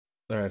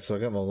All right, so I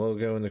got my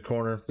logo in the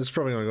corner. This is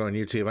probably going to go on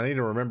YouTube. I need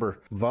to remember,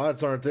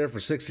 VODs aren't there for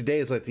 60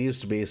 days like they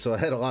used to be, so I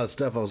had a lot of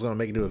stuff I was going to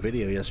make into a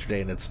video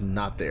yesterday, and it's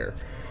not there.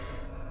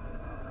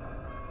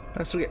 All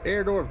right, so we got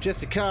airdorf,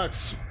 Jesse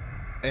Cox,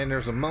 and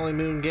there's a Molly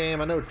Moon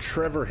game. I know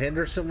Trevor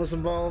Henderson was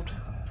involved,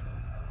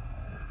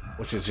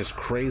 which is just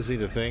crazy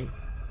to think.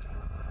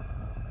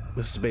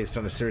 This is based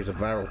on a series of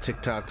viral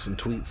TikToks and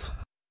tweets.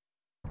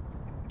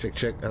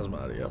 Check. How's my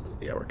audio?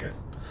 Yeah, we're good.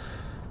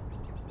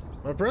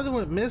 My brother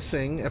went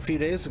missing a few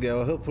days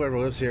ago. I hope whoever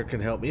lives here can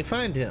help me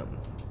find him.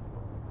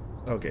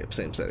 Okay,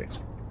 same settings.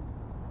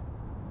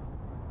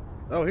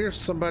 Oh, here's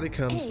somebody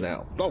comes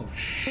now. Oh,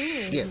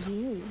 shit.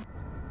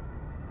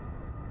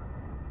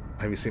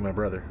 Have you seen my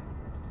brother?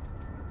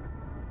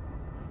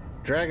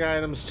 Drag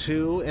items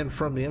to and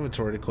from the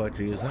inventory to collect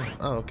or use them.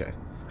 Oh, okay.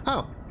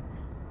 Oh.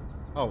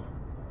 Oh.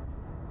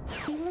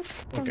 He looks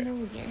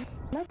familiar. Okay.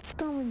 Let's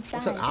go inside.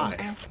 What's an eye?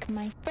 And ask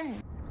my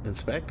friend.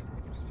 Inspect?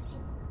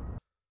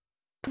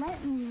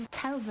 Let me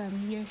tell them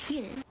you're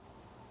here.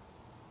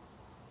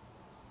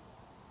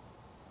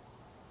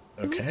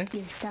 Okay. Make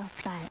yourself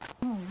at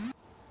home.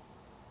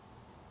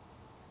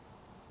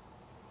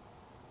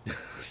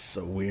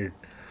 So weird.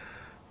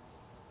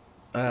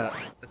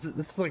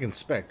 This is like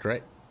inspect,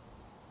 right?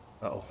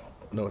 Oh,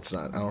 no, it's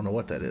not. I don't know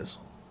what that is.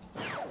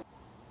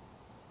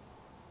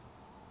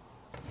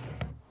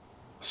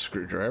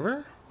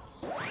 Screwdriver?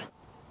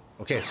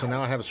 Okay, so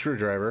now I have a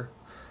screwdriver.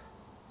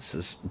 This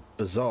is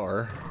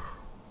bizarre.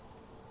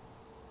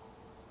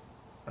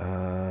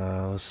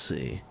 Let's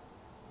see.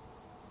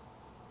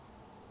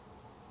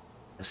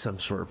 Some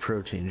sort of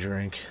protein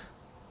drink.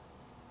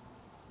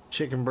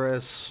 Chicken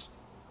breasts.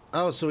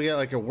 Oh, so we got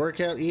like a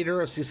workout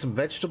eater. I see some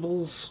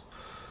vegetables.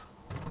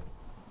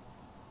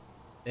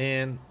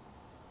 And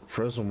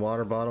frozen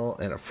water bottle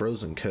and a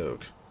frozen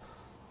Coke.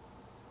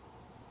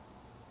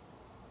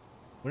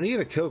 When you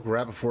get a Coke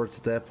right before it's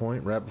at that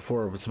point, right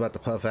before it's about to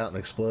puff out and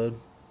explode,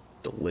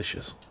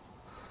 delicious.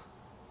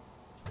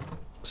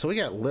 So we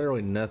got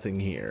literally nothing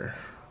here.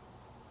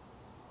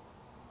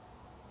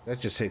 That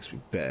just takes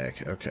me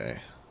back. Okay.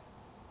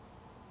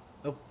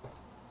 Oh.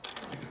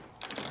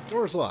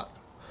 Door's locked.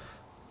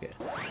 Okay.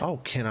 Oh,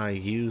 can I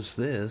use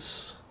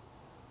this?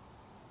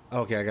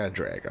 Okay, I gotta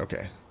drag.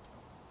 Okay.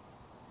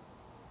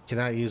 Can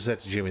I use that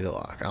to jimmy the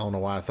lock? I don't know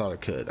why I thought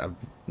it could. I've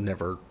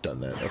never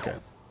done that. Okay.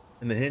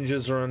 And the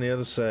hinges are on the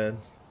other side.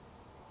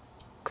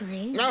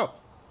 Great. No!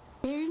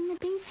 They're in the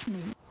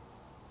basement.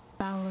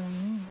 Follow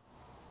me.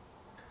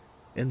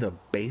 In the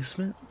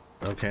basement?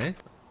 Okay.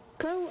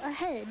 Go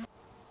ahead.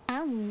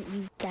 I'll meet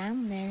you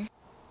down there.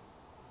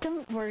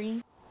 Don't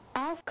worry.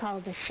 I'll call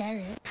the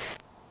sheriff.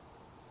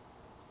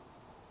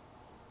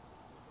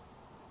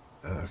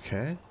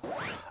 Okay.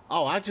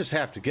 Oh, I just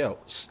have to go.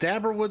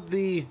 Stab her with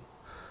the...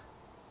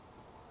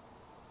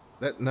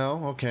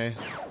 No? Okay.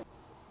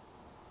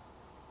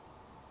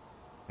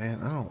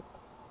 Man,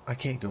 I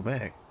can't go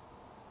back.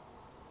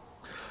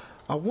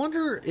 I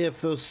wonder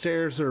if those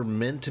stairs are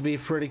meant to be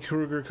Freddy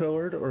Krueger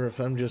colored, or if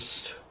I'm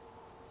just...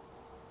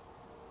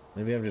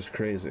 Maybe I'm just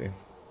crazy.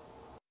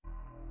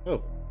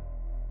 Oh.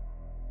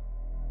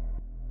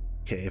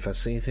 Okay, if I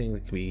see anything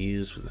that can be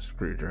used with a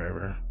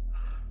screwdriver.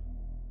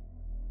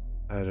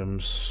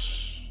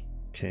 Items.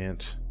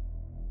 Can't.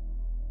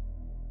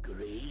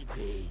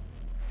 Greetings.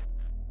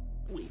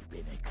 We've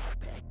been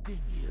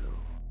expecting you.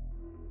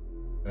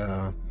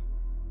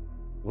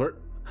 What?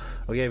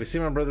 Okay, have you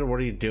seen my brother? What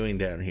are you doing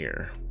down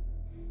here?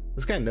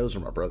 This guy knows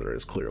where my brother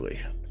is, clearly.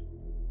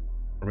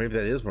 Or maybe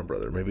that is my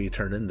brother. Maybe he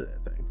turned into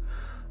that thing.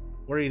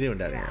 What are you doing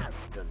down here?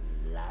 Just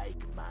a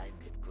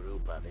like-minded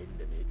group of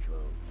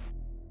individuals.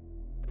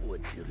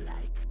 Would you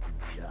like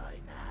to join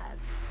us?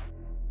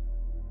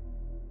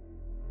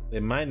 They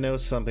might know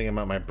something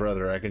about my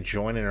brother. I can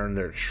join and earn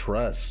their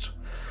trust.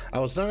 I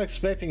was not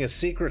expecting a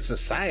secret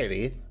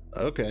society.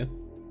 Okay.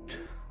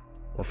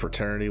 Or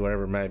fraternity,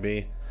 whatever it might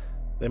be.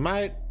 They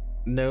might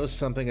know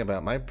something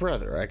about my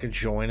brother. I could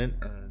join and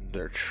earn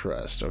their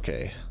trust.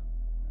 Okay.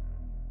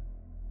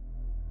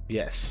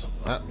 Yes.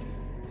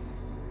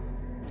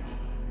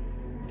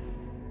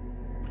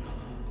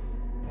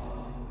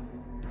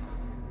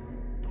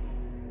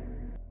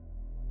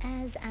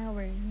 As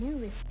our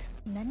newest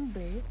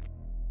member,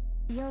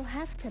 you'll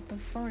have to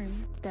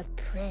perform the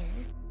prayer.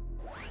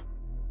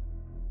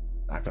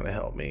 Not gonna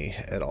help me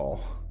at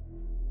all.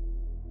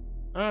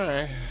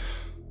 Alright.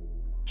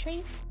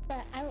 Trace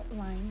the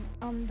outline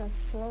on the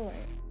floor.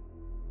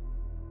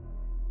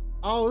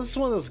 Oh, this is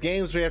one of those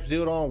games where you have to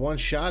do it all in one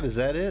shot. Is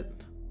that it?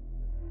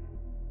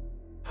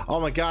 Oh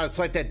my god, it's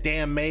like that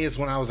damn maze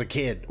when I was a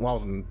kid. Well,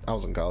 I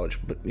was in college,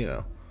 but you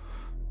know.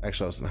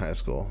 Actually, I was in high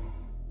school.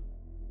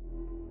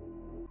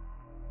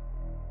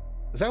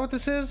 Is that what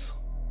this is?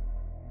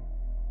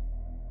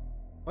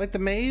 Like the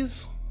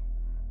maze?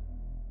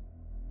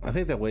 I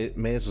think that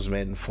maze was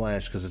made in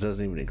Flash because it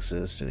doesn't even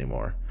exist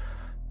anymore.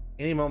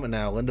 Any moment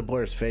now, Linda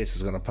Blair's face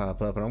is going to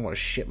pop up and I'm going to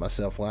shit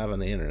myself live on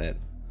the internet.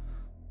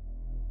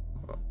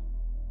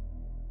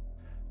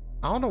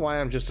 I don't know why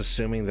I'm just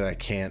assuming that I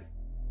can't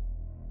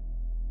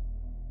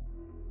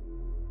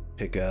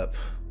pick up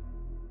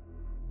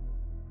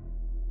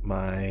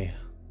my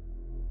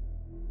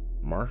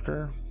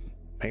marker,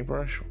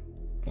 paintbrush.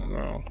 Oh,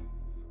 no.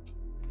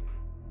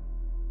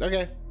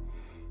 Okay.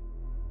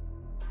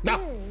 No.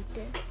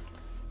 Good.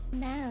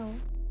 Now,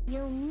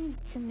 you'll need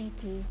to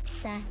make a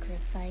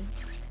sacrifice.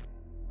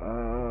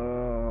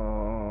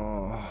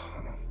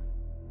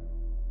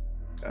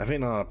 I've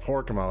eaten a lot of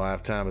pork in my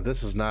lifetime, but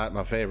this is not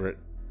my favorite.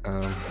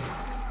 Did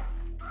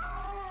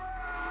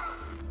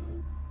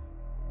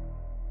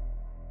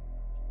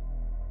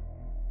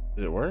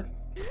it work?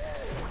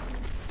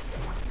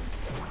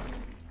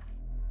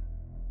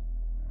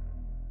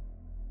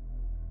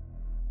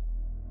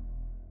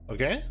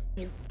 Okay.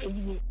 You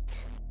idiot.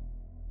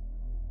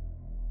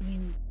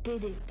 You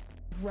did it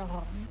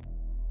wrong.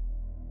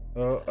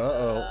 Oh,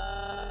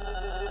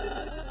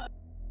 uh-oh.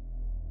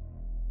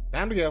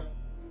 Time to go.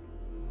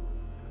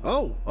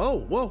 Oh,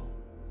 whoa.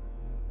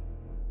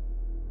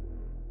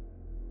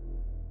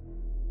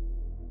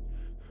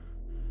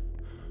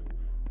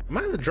 Am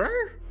I in the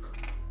dryer?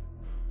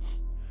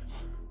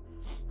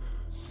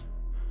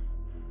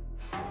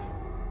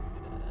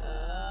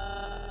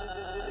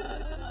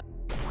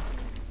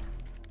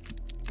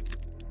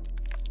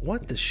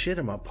 What the shit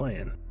am I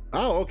playing?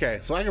 Oh, okay.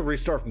 So I can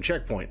restart from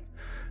checkpoint.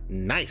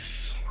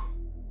 Nice.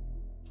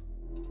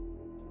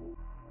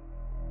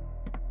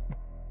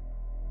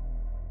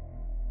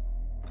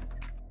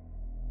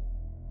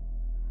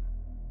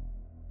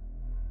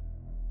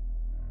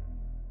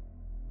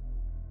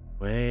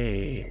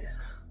 Wait.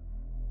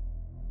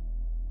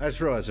 I just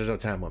realized there's no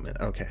time limit.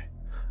 Okay.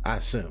 I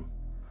assume.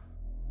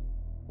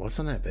 What's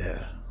on that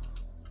bed?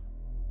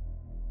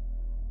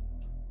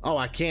 Oh,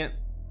 I can't.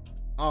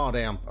 Oh,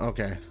 damn.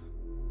 Okay.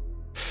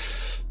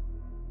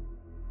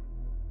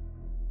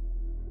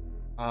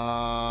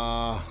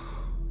 Oh.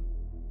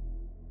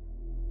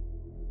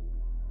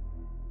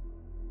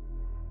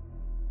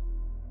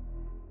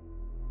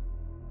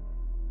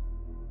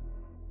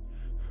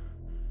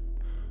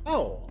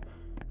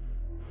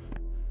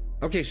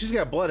 Okay, she's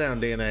got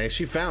bloodhound DNA.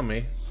 She found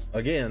me.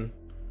 Again.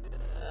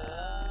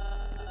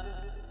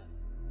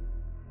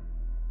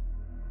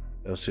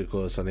 That was too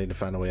close. I need to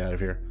find a way out of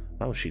here.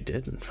 Oh, she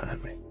didn't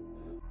find me.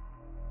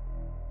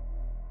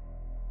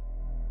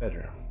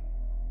 Better.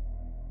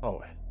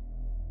 Oh.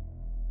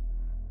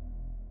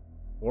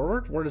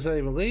 Forward? Where does that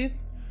even lead?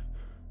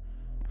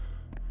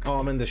 Oh,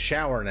 I'm in the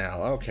shower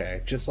now.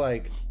 Okay. Just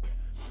like...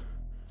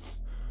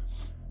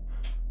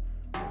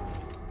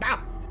 Ow!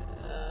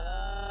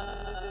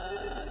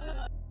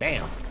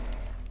 Bam!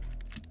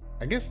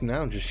 I guess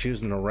now I'm just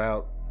choosing a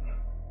route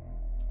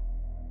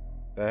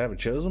that I haven't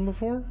chosen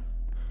before.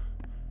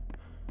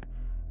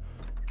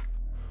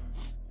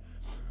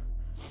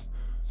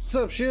 What's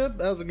up,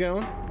 Shib? How's it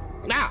going?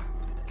 Now,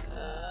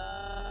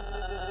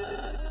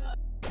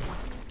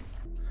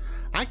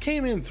 I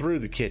came in through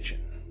the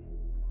kitchen,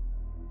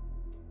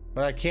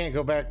 but I can't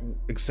go back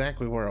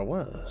exactly where I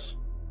was.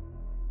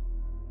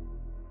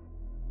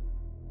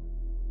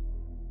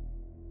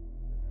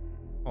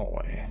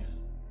 Hallway.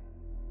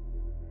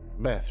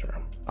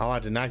 Bathroom. Oh, I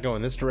did not go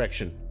in this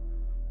direction.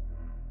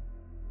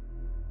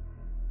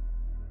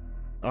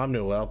 I'm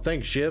new. Well,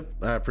 thanks, Shib.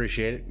 I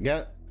appreciate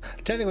it.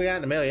 Technically got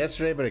in the mail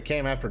yesterday, but it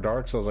came after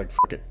dark, so I was like,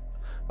 fuck it.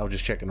 I'll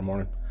just check in the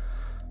morning.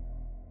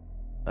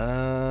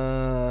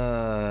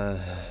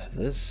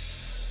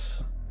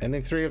 This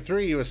ending 3 of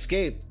 3. You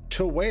escape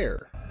to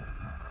where?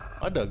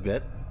 I dug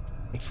that.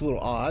 It's a little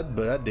odd,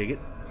 but I dig it.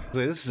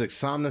 This is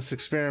Exomnus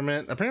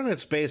Experiment. Apparently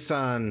it's based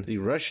on the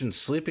Russian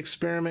sleep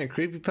experiment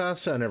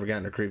creepypasta. I've never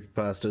gotten to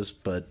creepypastas,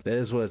 but that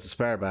is what it's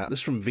inspired by. This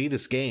is from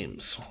Vetus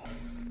Games.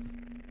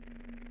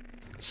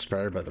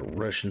 Inspired by the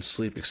Russian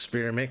sleep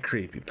experiment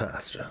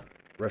creepypasta.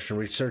 Russian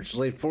researchers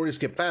late 40s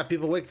get 5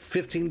 people awake for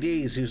 15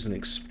 days using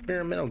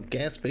experimental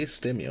gas-based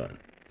stimulant.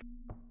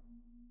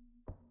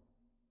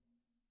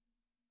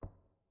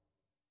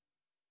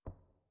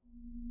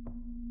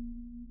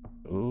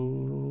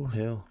 Oh,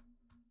 hell.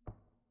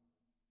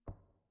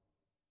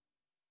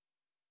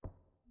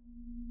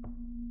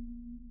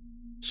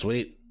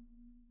 Sweet.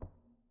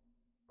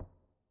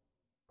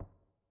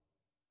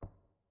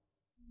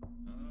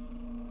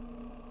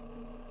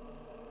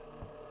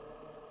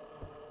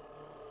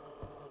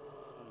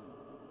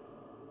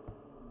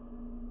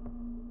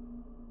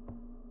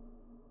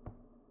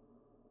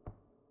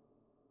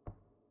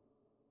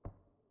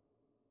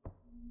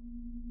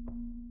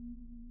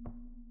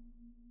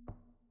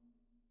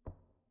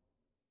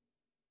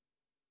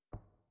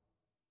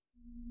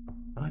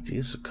 I like to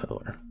use the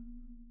color.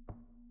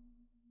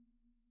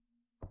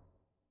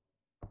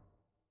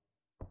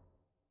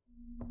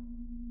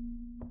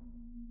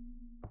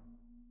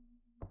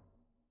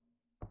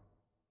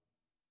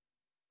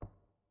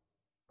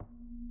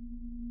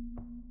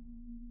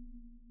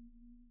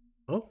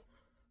 Oh.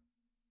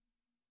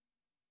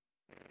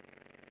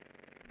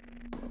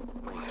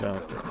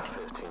 Doctor.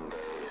 15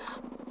 days,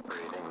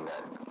 breathing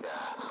that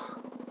gas.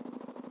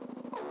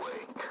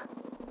 Awake.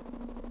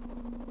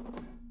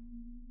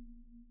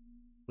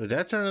 Did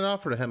that turn it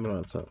off or did it have it on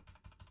its own?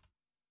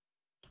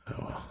 Oh,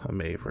 well, I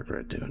may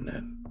regret doing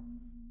that.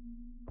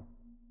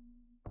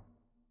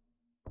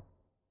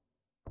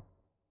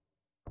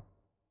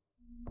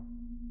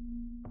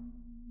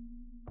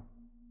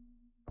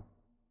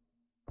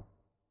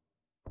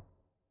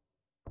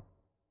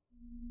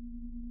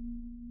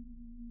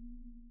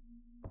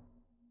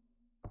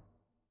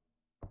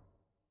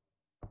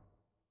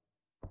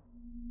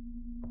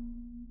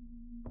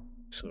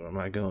 So am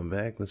I going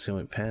back? That's the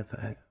only path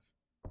I have.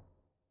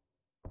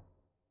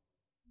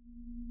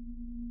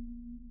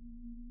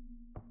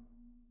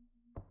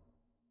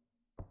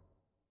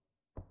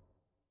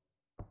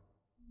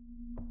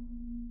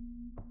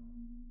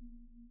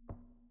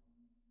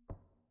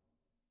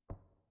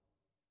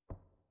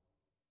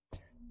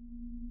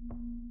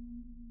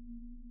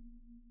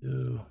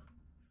 Ooh,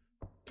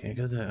 can't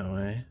go that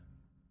way.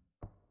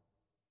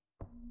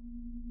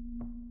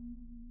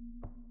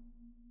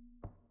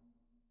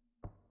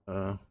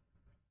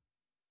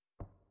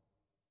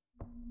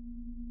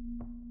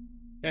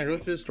 Can I go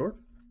through this door?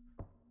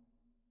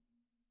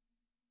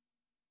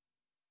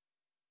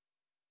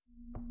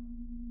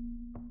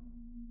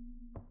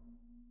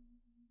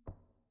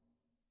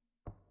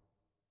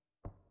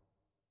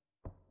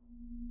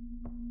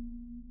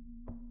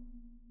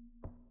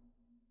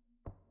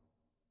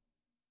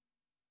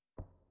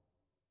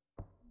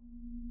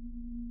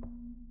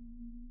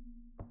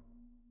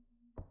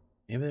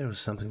 Maybe there was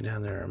something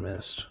down there I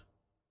missed.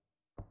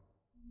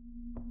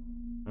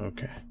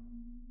 Okay.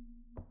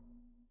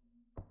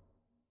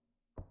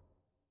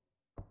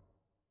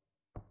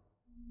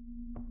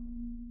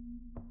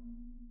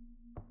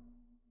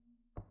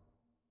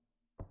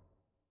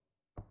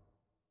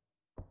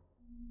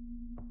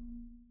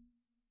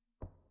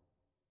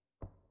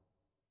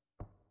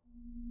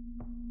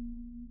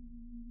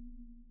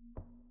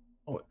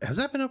 Oh, has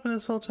that been open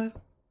this whole time?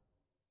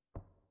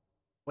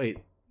 Wait.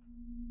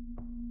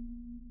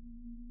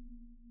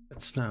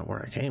 That's not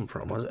where I came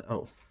from, was it?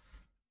 Oh.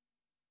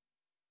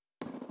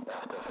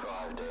 After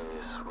 5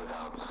 days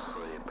without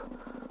sleep,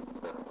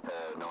 the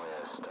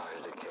paranoia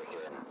started to kick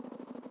in.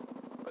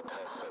 The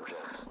test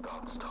subjects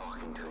stopped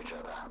talking to each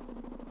other.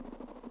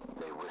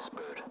 They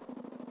whispered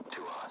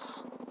to us.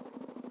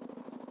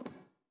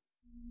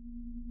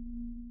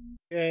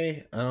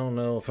 Okay, I don't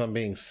know if I'm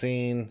being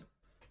seen.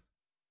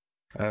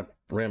 I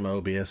ran my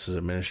OBS as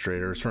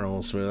administrator. It's running a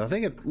little smooth. I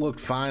think it looked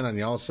fine on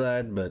y'all's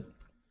side, but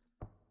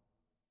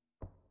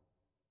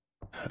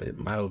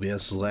my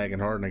OBS was lagging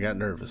hard and I got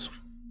nervous.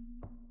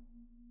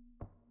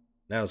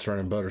 Now it's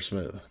running butter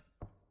smooth.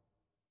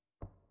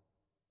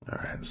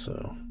 Alright,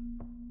 so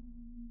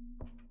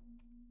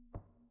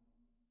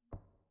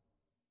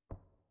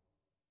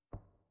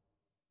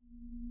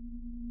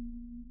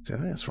see, I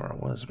think that's where I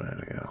was a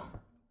minute ago.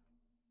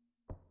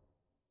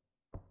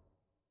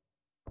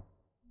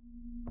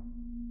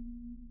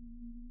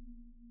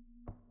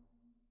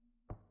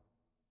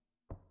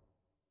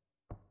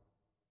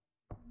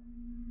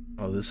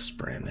 Oh, this is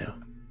brand new.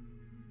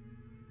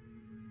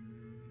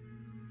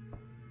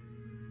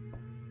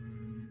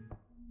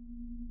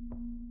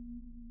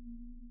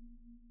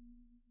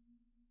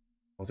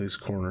 All these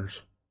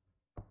corners.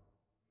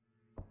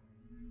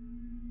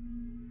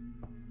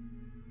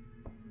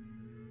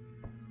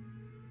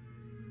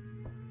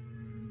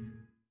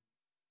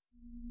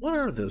 What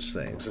are those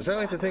things? Is that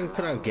like the thing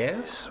put out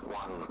gas?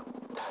 One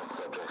test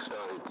subject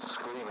started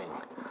screaming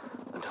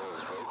until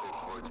his vocal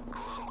cords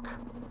broke.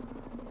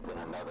 Then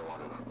another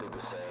one did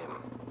the same.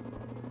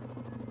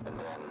 And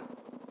then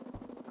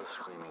the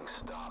screaming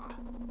stopped.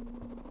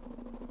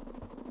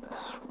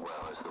 As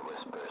well as the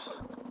whispers.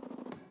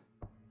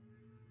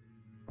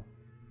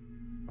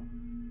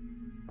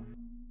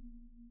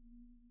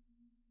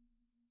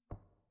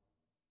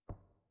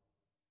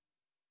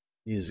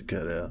 Music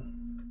cut out.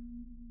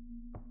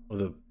 Or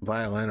the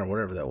violin or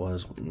whatever that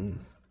was.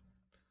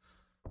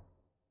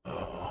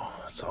 Oh,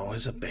 it's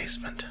always a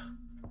basement.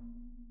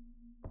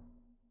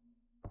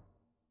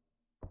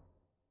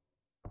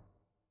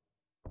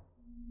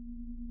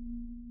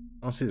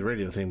 I don't see the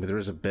radio thing, but there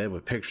is a bed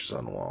with pictures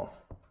on the wall.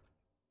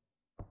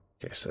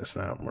 Okay, so that's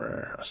not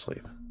where I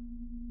sleep.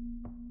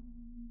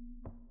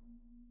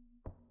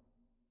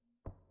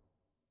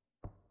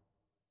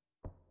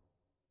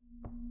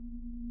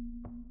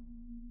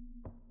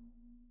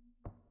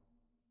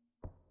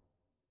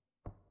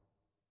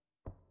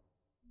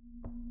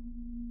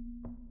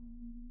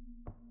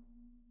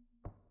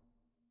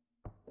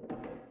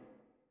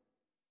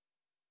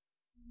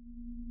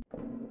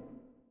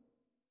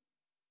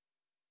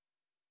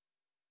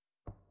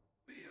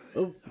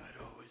 Oh. Inside,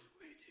 always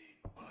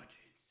waiting,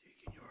 watching,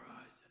 seeking your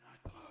eyes and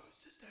not closed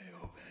to stay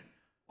open.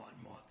 One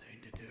more thing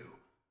to do,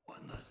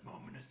 one less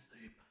moment of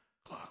sleep.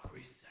 Clock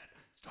reset,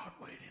 start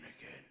waiting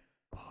again.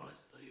 Fall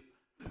asleep,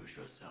 lose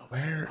yourself.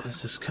 Where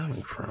is this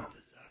coming from?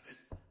 The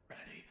surface,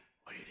 ready,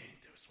 waiting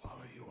to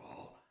swallow you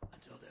all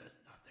until there's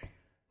nothing.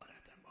 But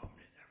at that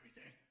moment is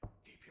everything.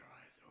 Keep your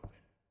eyes open.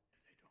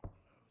 If they don't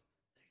close,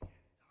 they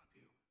can't stop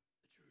you.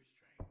 The true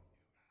strength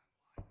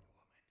you have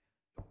lying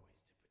dormant.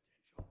 Your wasted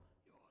potential.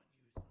 Your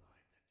unused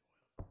life that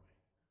toils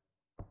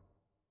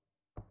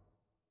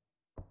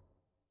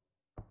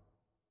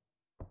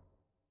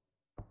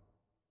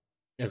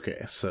away.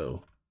 Okay,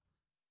 so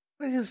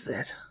what is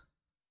that?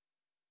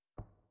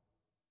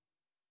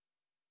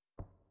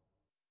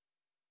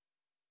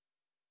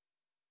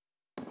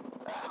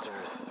 After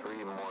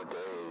 3 more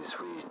days,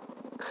 we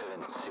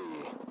couldn't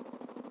see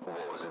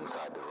what was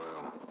inside the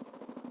room.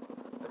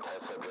 The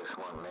test subjects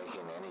weren't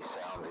making any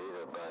sounds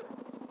either, but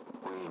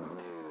we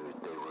knew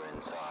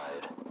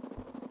inside,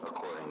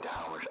 according to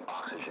how much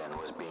oxygen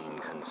was being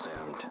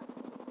consumed.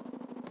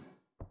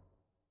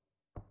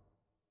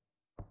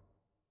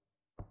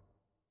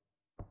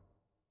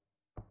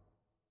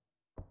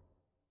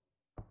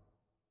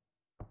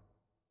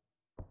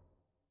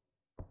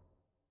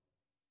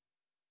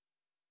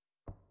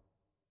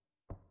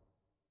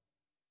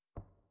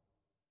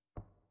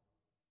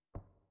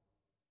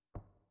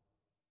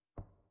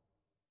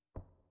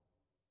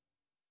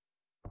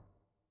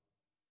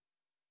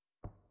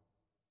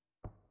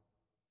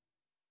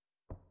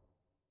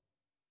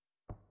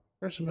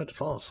 First, I'm about to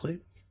fall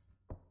asleep.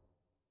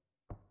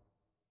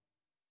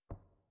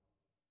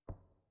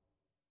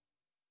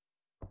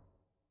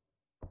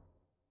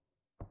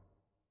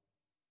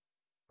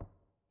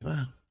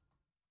 Wow.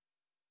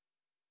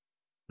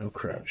 No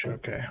crouch,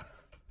 okay.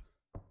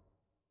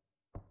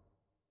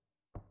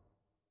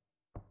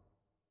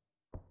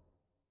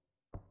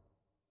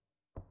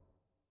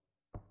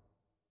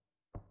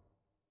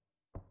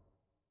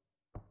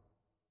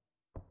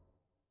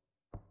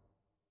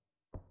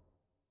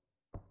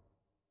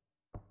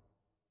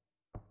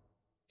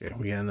 Okay,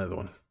 we got another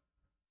one.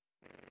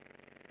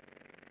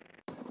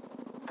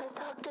 The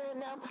doctor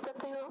announced that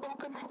they will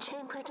open the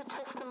chamber to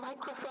test the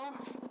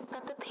microphones,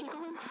 that the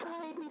people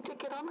inside need to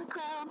get on the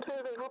ground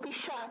or they will be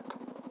shot.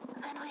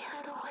 Then we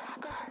heard a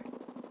whisper.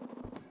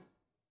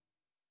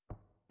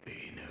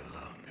 We no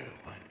longer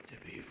want to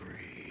be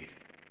freed.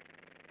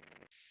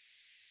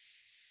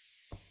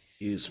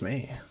 Excuse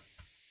me.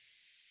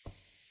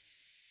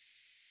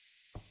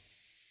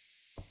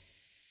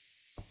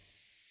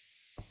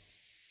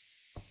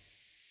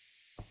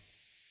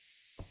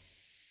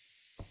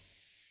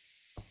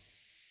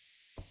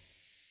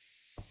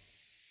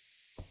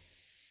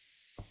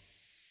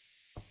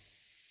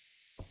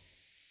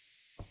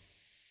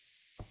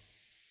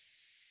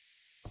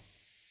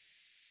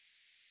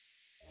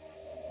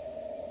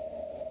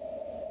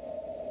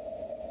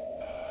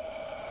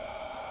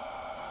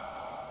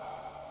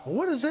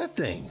 What is that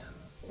thing?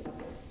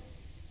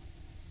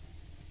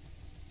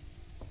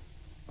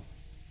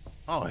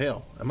 Oh,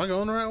 hell. Am I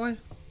going the right way?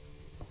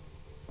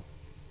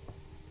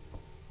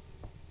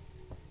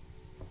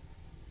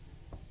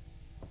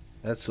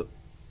 That's...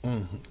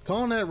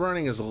 calling that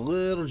running is a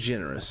little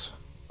generous.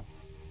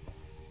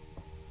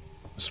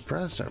 I'm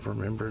surprised I've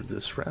remembered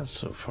this route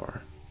so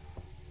far.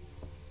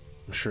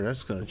 I'm sure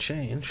that's going to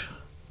change.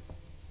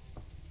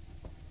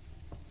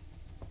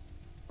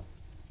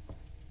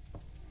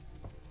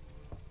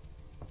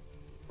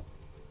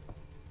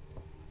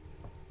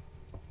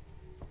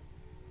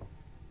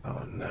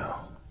 Oh no.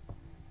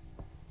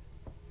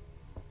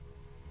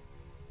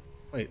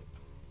 Wait,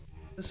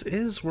 this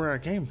is where I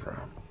came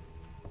from.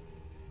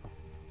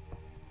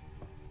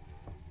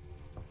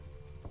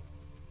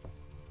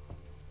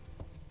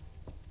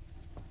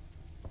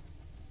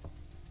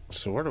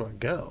 So where do I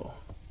go?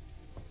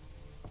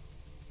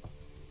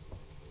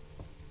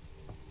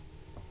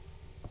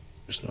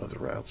 There's no other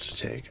routes to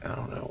take. I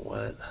don't know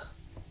what.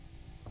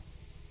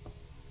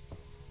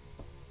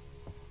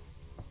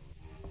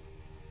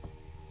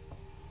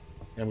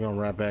 I'm going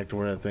right back to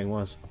where that thing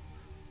was.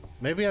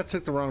 Maybe I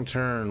took the wrong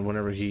turn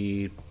whenever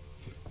he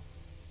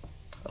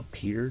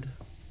appeared.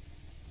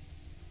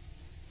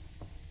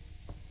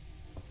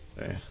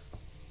 Okay.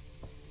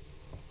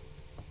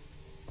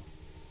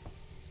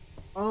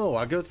 Oh,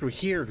 I go through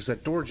here because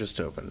that door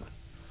just opened.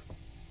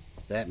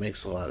 That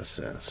makes a lot of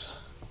sense.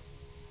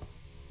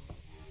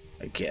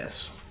 I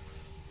guess.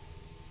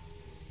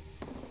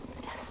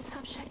 The test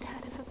subject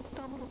had his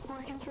abdominal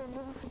organs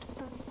removed.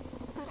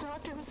 The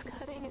doctor was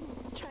cutting and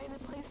trying to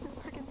place the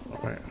organs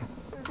back. Right.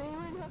 They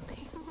were not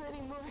people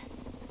anymore.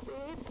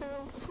 They ate their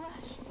own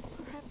flesh,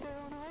 ripped their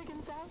own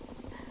organs out.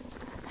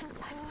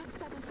 I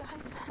looked at his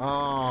eyes.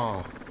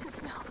 Oh.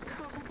 His mouth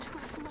curled into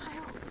a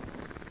smile.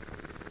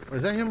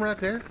 Is that him right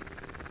there?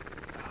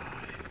 I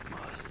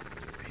must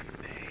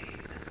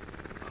remain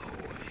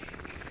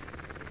awake.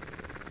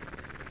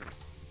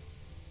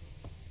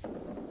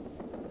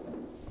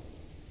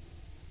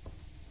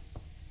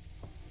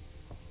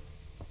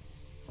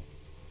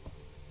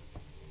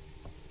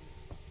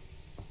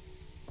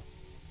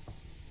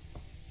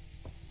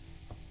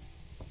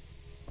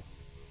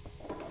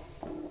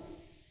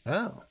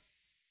 Oh.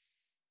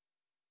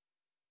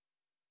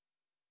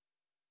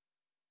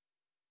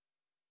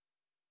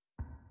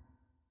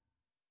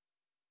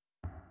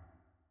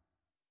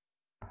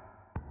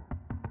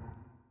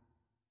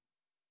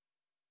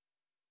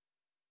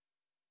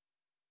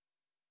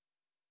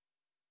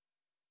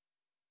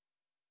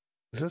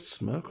 Is that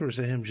smoke or is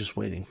that him just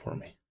waiting for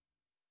me?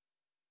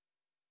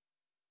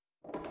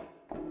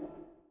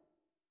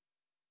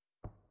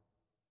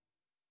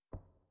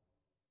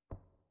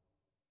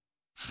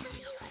 Have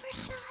you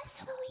forgot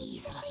so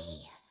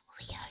easily?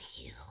 We are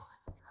you.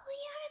 We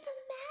are the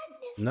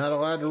madness. Not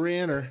allowed to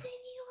re-enter. Than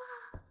you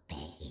are.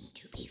 Begging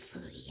to be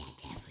free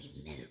at every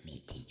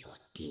moment in your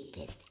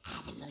deepest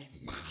animal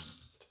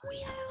mind. We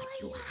are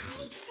what you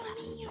hide from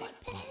in your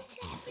beds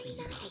every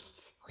night.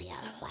 We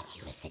are what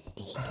you sedate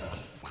into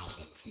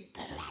silence and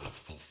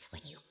paralysis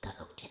when you go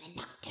to the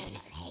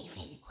nocturnal haven.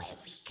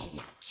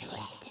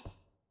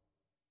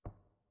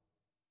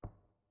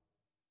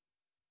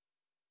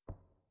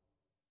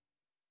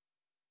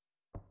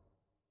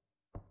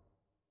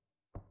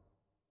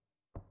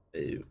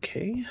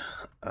 Okay.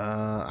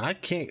 I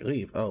can't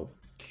leave. Oh.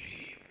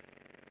 Keep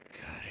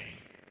cutting.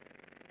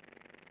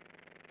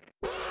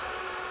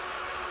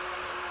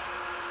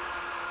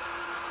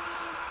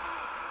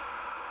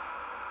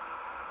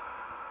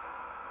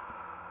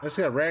 I just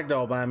got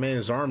ragdolled by a man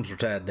whose arms were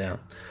tied down.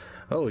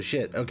 Oh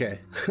shit, okay.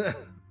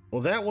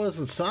 Well, that was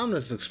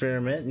Insomnia's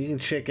experiment. You can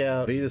check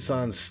out Vetus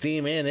on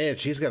Steam and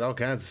Itch. He's got all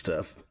kinds of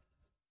stuff.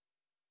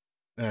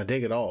 And I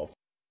dig it all.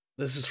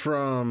 This is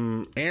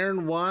from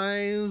Aaron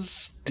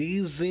Wise, D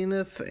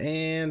Zenith,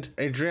 and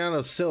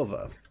Adriano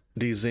Silva.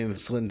 D Zenith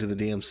slid into the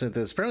DM sent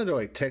this. Apparently they're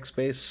like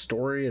text-based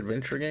story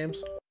adventure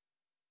games.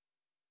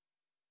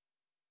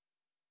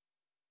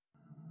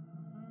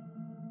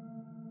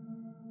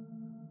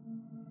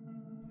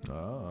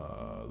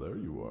 Ah, there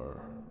you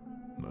are.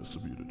 Nice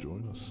of you to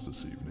join us this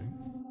evening.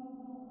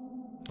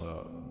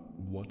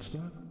 What's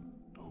that?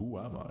 Who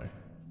am I?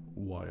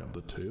 Why, I'm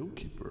the Tale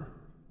Keeper.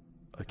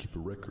 I keep a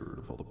record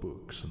of all the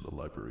books in the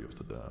Library of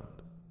the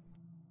Damned.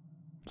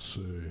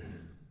 Say,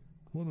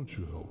 why don't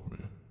you help me?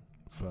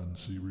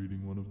 Fancy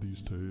reading one of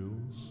these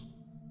tales?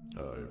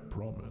 I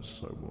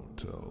promise I won't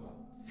tell.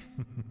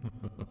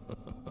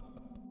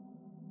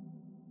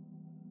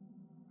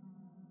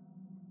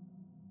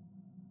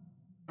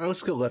 Alright,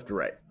 let's go left or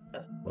right.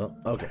 Well,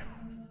 okay.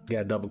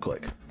 Gotta double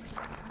click.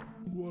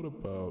 What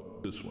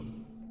about this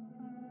one?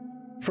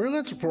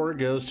 Freelance reporter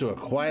goes to a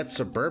quiet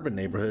suburban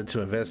neighborhood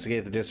to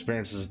investigate the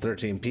disappearances of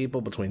 13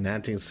 people between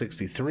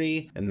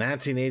 1963 and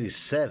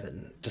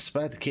 1987.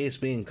 Despite the case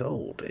being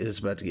cold, it is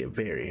about to get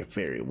very,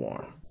 very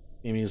warm.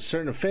 You use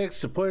certain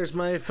effects the players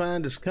might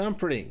find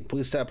discomforting.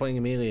 Please stop playing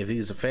immediately if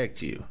these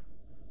affect you.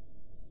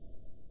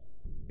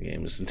 The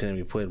game is intended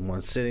to be played in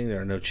one sitting.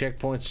 There are no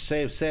checkpoints or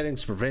save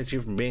settings to prevent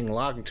you from being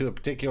locked into a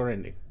particular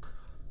ending.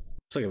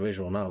 It's like a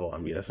visual novel,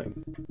 I'm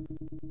guessing.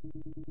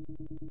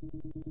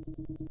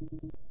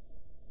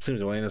 Seems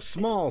away in a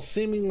small,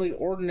 seemingly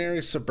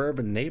ordinary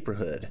suburban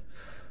neighborhood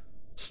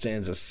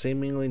stands a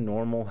seemingly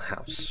normal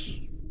house.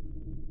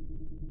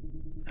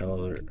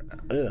 However,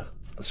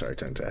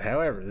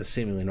 this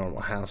seemingly normal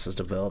house has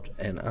developed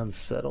an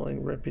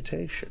unsettling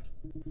reputation.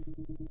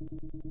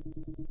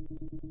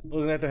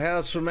 Looking at the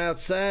house from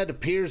outside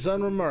appears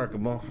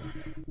unremarkable.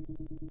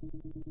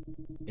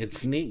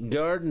 Its neat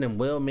garden and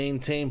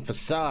well-maintained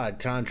facade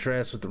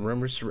contrast with the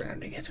rumors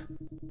surrounding it.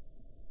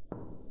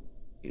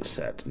 You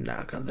decide to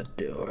knock on the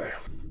door.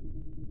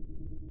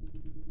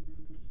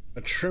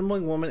 A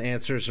trembling woman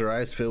answers, her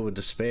eyes filled with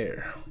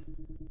despair.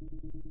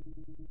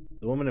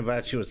 The woman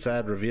invites you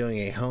inside, revealing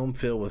a home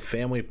filled with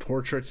family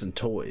portraits and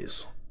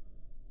toys.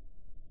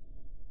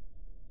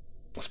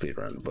 Let's beat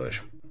around the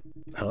bush.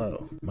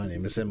 Hello, my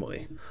name is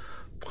Emily.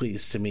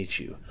 Pleased to meet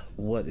you.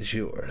 What is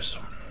yours?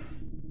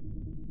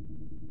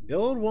 The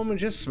old woman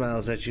just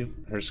smiles at you,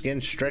 her skin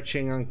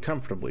stretching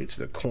uncomfortably to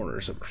the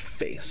corners of her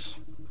face.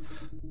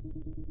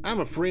 I'm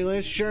a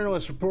freelance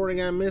journalist reporting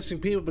on missing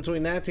people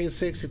between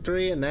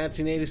 1963 and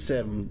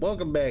 1987.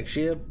 Welcome back,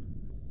 Shib.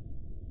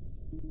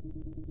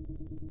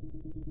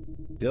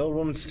 The old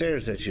woman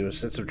stares at you. A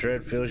sense of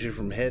dread fills you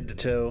from head to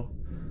toe.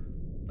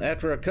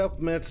 After a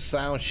couple minutes of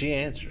silence, she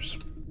answers.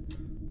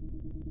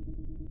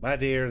 My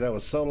dear, that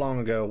was so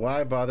long ago.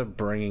 Why bother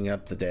bringing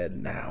up the dead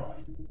now?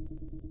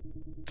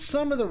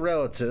 Some of the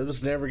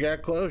relatives never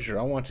got closure.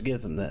 I want to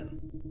give them that.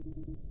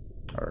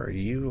 Are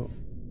you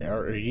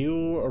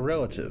a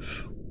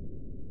relative?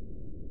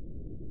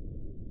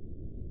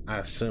 I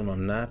assume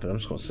I'm not, but I'm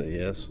just going to say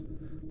yes.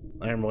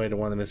 I am related to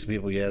one of the missing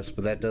people, yes,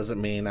 but that doesn't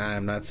mean I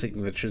am not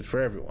seeking the truth for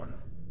everyone.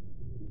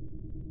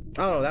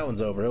 Oh, no, that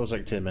one's over. It was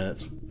like 10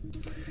 minutes.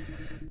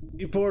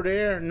 You poor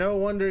dear, no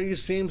wonder you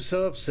seem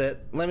so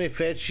upset. Let me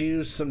fetch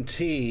you some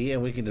tea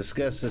and we can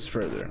discuss this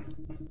further.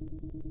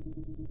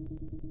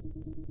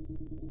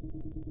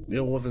 The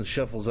old woman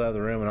shuffles out of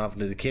the room and off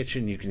into the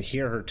kitchen. You can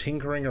hear her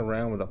tinkering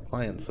around with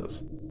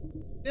appliances.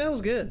 Yeah, it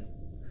was good.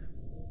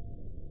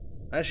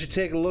 I should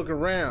take a look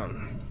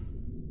around.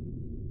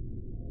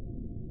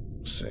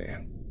 Let's see.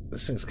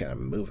 This thing's kind of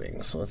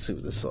moving, so let's see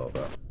what this is all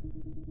about.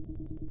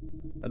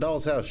 A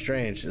doll's house,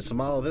 strange. It's the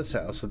model of this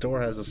house. The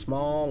door has a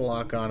small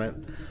lock on it,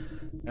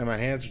 and my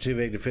hands are too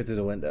big to fit through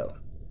the window.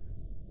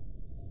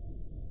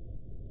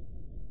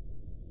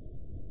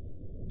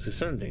 See,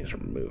 certain things are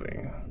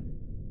moving.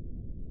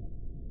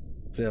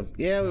 So,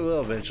 yeah, we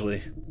will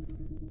eventually.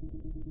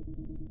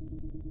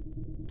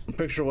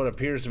 Picture what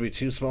appears to be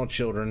two small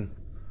children.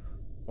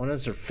 One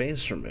has their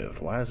face removed.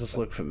 Why does this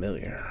look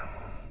familiar?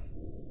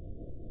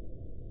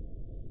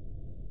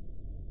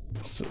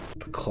 So,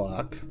 the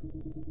clock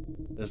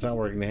is not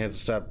working. The hands will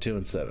stop at 2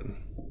 and 7.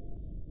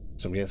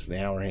 So I'm guessing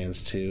the hour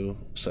hand's 2.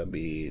 So that'd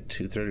be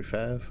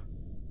 2:35.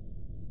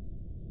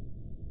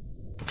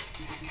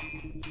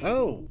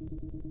 Oh!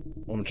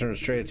 Woman turns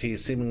straight at tea,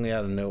 seemingly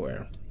out of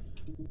nowhere.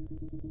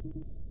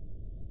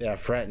 Yeah, I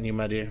frighten you,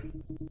 my dear.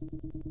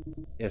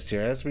 Yes,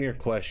 dear, ask me your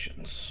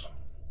questions.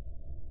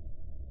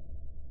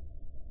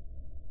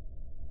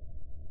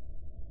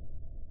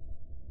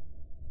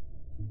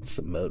 What's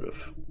the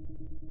motive?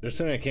 There's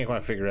something I can't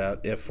quite figure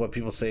out. If what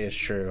people say is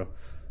true,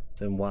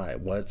 Then why?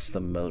 What's the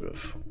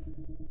motive?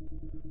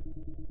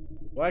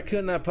 Why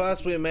couldn't I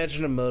possibly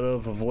imagine a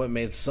motive of what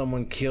made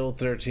someone kill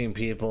 13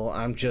 people?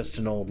 I'm just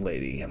an old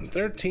lady.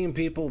 13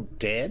 people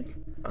dead?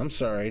 I'm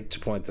sorry to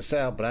point this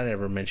out, but I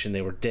never mentioned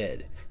they were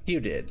dead. You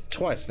did.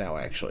 Twice now,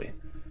 actually.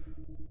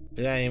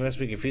 Yeah, you must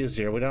be confused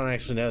here. We don't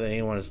actually know that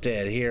anyone is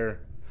dead. Here,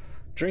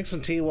 drink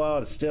some tea while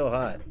it's still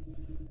hot.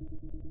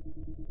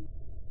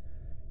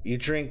 You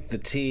drink the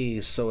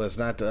tea so as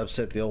not to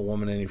upset the old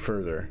woman any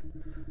further.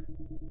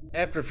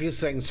 After a few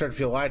seconds, start to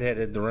feel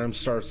lightheaded. The room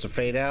starts to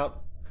fade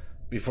out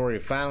before you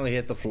finally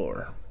hit the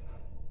floor.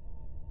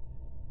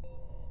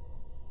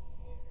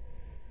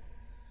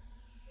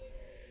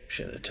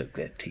 Should have took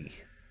that tea.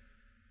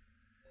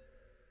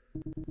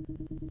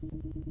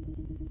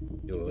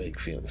 You awake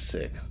feeling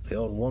sick. The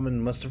old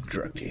woman must have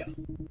drugged you.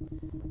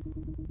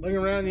 Looking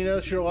around, you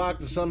notice you're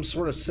locked in some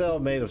sort of cell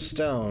made of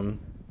stone,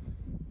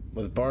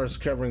 with bars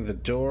covering the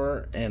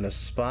door and a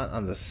spot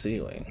on the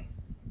ceiling.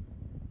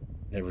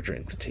 Never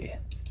drink the tea.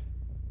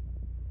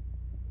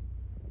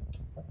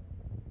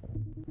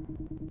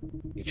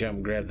 You jump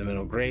and grab the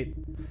middle grate.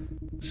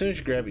 As soon as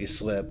you grab it, you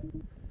slip,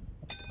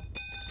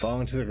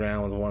 falling to the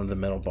ground with one of the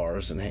metal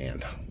bars in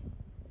hand.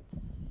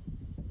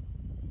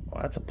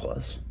 Well, that's a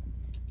plus.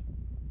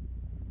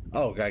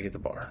 Oh, gotta get the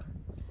bar.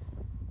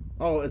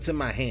 Oh, it's in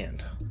my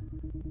hand.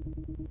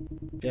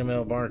 Jam the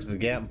metal bar into the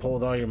gap and pull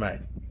with all your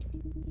might.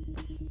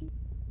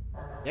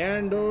 The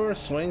iron door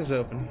swings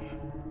open.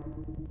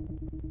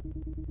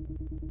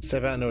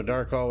 Step out into a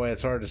dark hallway.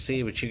 It's hard to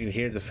see, but you can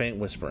hear the faint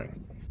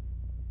whispering.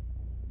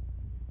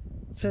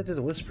 What's that to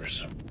the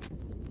whispers?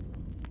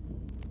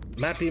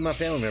 Might be my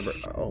family member.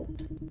 Oh.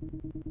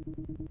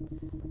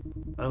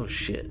 Oh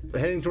shit.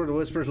 Heading toward the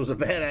whispers was a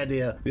bad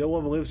idea. The old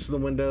woman leaps to the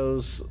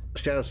windows,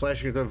 shadow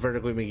slashing your throat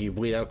vertically, making you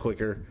bleed out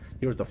quicker.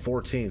 You were at the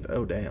 14th.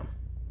 Oh damn.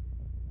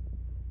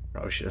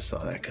 Probably should have saw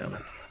that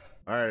coming.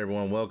 Alright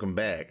everyone, welcome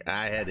back.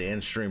 I had to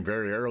end stream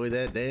very early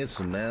that day,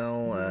 so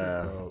now,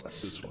 a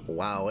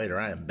while later,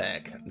 I am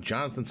back.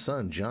 Jonathan's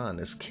son, John,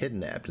 is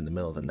kidnapped in the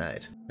middle of the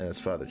night, and his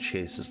father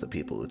chases the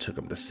people who took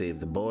him to save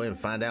the boy and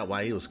find out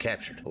why he was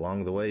captured.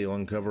 Along the way, you'll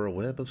uncover a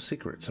web of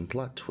secrets and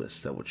plot twists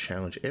that will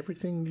challenge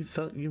everything you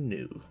thought you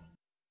knew.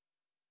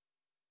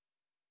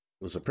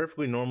 It was a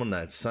perfectly normal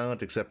night,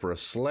 silent except for a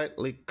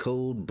slightly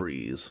cold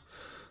breeze.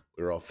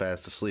 We were all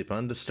fast asleep,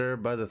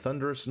 undisturbed by the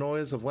thunderous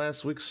noise of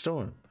last week's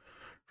storm.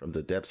 From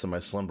the depths of my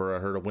slumber, I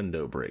heard a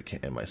window break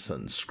and my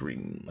son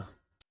scream.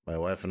 My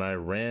wife and I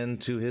ran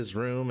to his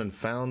room and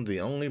found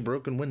the only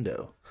broken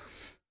window.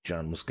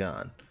 John was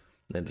gone.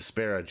 In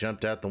despair, I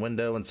jumped out the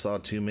window and saw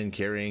two men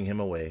carrying him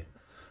away.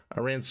 I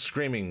ran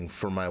screaming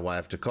for my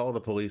wife to call the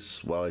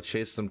police while I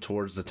chased them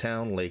towards the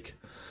town lake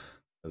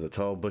and the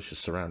tall bushes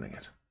surrounding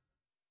it.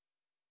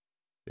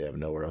 They have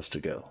nowhere else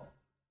to go.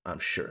 I'm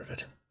sure of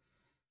it.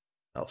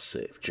 I'll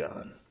save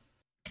John.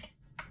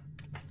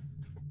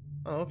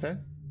 Oh, okay.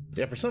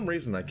 Yeah, for some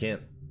reason I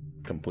can't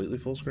completely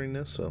full screen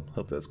this, so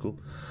hope that's cool.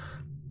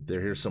 They're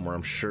here somewhere,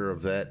 I'm sure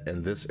of that,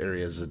 and this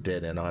area is a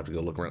dead end. I'll have to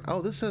go look around.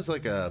 Oh, this has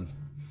like a...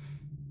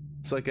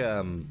 It's like,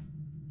 oh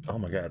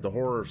my god, the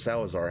Horror of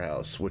Salazar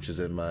House, which is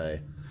in my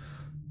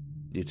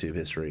YouTube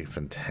history.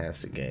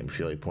 Fantastic game. If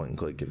you like point and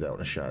click, give that one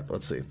a shot.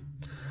 Let's see.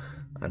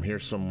 I'm here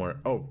somewhere.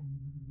 Oh,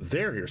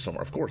 they're here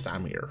somewhere. Of course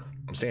I'm here.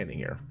 I'm standing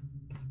here.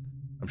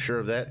 I'm sure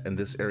of that, and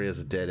this area is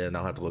a dead end.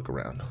 I'll have to look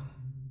around.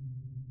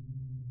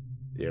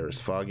 The air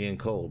is foggy and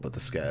cold, but the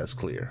sky is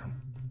clear.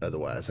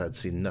 Otherwise, I'd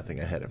see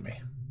nothing ahead of me.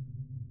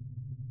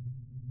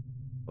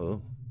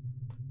 Oh.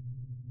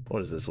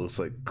 What is this? It looks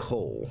like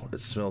coal.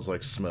 It smells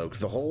like smoke.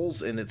 The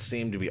holes in it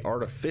seem to be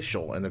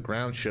artificial, and the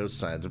ground shows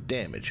signs of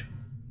damage.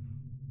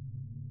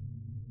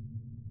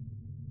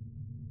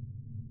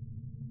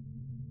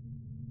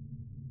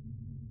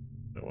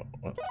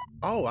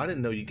 Oh, I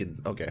didn't know you could...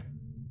 Okay.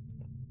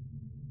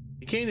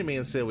 He came to me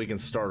and said we can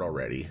start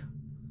already.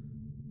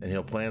 And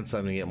he'll plan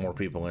something to get more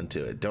people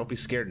into it. Don't be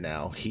scared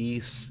now.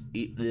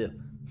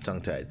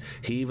 Tongue-tied.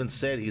 He even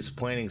said he's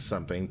planning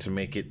something to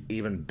make it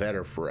even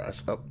better for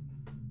us.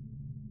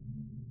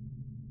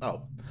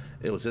 Oh,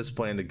 it was his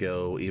plan to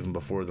go even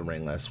before the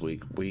rain last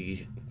week.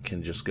 We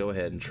can just go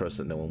ahead and trust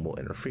that no one will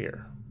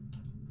interfere.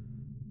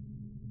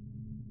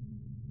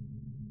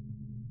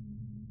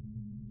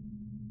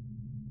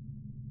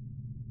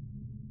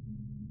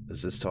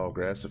 Is this tall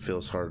grass? It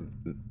feels hard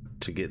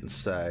to get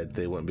inside.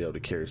 They wouldn't be able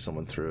to carry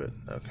someone through it.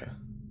 Okay.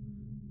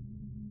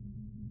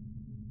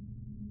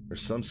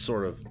 There's some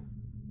sort of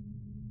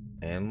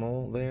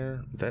animal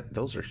there.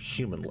 Those are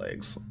human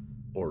legs,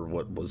 or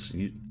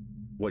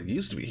what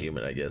used to be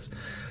human, I guess.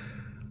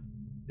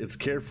 It's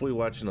carefully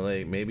watching the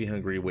lake, maybe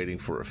hungry, waiting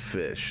for a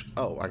fish.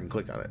 Oh, I can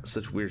click on it.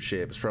 Such weird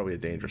shape. It's probably a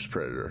dangerous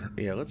predator.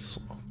 Yeah, I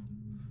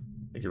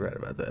think you're right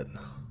about that.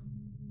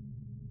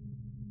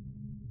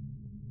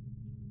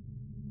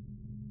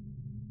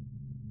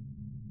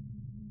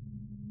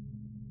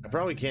 I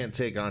probably can't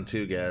take on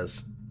two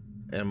guys,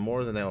 and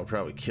more than that will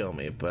probably kill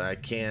me, but I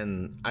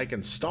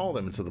can stall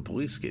them until the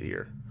police get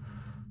here.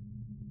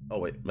 Oh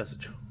wait,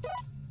 message.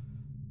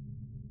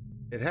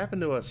 It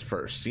happened to us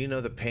first. You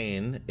know the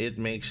pain. It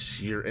makes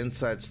your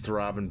insides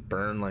throb and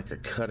burn like a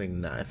cutting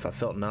knife. I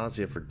felt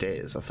nausea for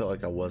days. I felt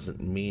like I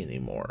wasn't me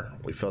anymore.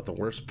 We felt the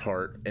worst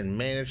part and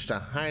managed to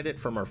hide it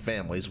from our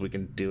families. We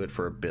can do it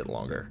for a bit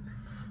longer.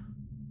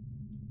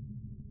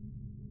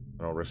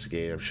 I'll risk the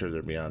gate. I'm sure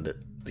they're beyond it.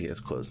 The gate's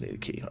closed. Need a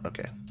key.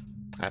 Okay.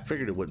 I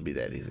figured it wouldn't be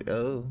that easy.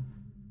 Oh.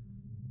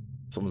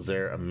 Someone's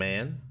there. A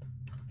man.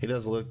 He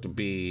doesn't look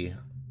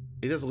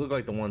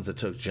like the ones that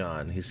took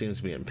John. He seems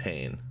to be in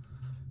pain.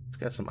 He's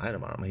got some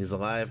item on him. He's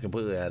alive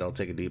completely. I don't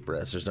take a deep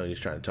breath. There's no use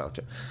trying to talk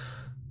to him.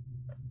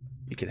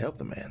 You can help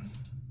the man.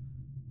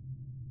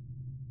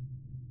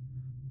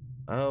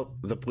 Oh,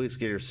 the police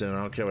get here soon.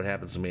 I don't care what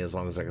happens to me as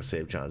long as I can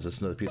save John. Is this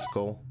another piece of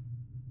coal?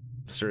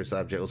 Mysterious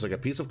object. Looks like a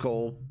piece of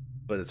coal,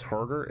 but it's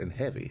harder and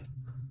heavy.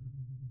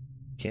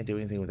 Can't do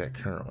anything with that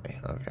currently.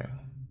 Okay.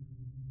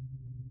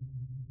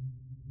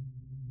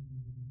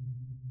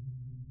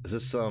 Is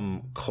this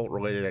some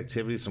cult-related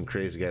activity? Some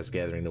crazy guys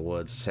gathering in the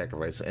woods,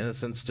 sacrifice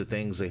innocents to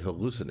things they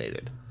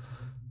hallucinated.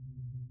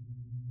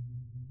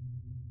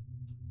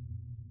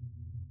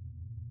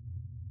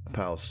 A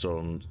pile of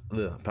stones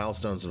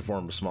in the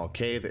form of a small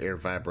cave. The air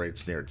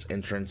vibrates near its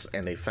entrance,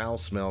 and a foul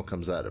smell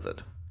comes out of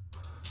it.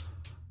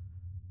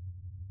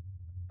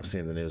 I've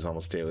seen the news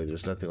almost daily.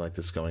 There's nothing like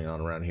this going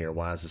on around here.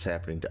 Why is this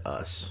happening to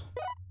us?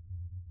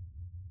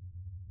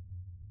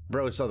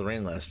 Bro, we saw the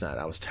rain last night.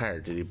 I was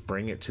tired. Did he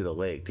bring it to the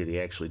lake? Did he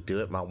actually do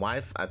it? My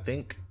wife, I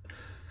think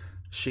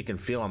she can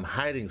feel I'm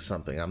hiding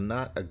something. I'm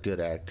not a good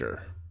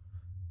actor.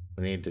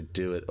 We need to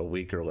do it a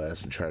week or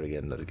less and try to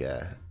get another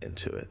guy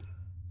into it.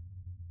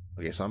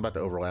 Okay, so I'm about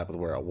to overlap with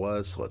where I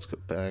was, so let's go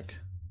back.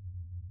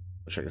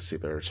 Wish I could see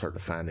better. It's hard to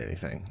find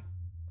anything.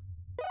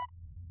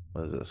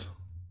 What is this?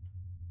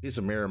 Use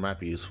a mirror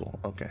might be useful.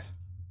 Okay.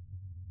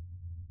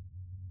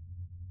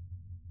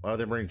 Why would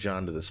they bring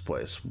John to this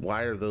place?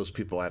 Why are those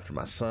people after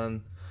my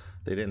son?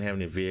 They didn't have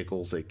any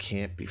vehicles. They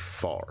can't be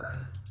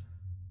far.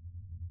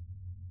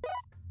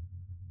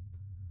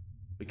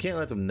 We can't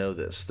let them know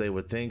this. They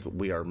would think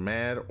we are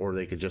mad, or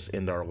they could just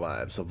end our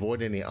lives.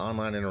 Avoid any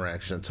online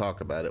interaction and talk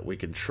about it. We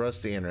can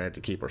trust the internet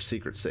to keep our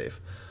secrets safe.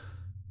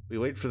 We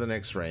wait for the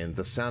next rain.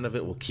 The sound of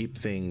it will keep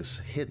things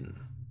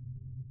hidden.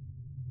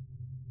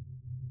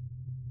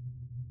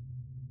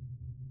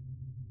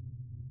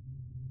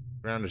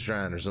 Ground is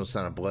dry and there's no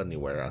sign of blood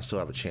anywhere. I still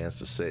have a chance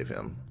to save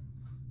him.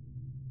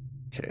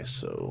 Okay,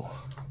 so...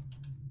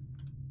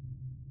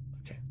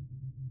 Okay.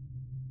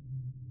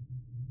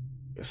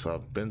 Okay, so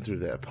I've been through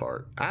that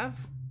part.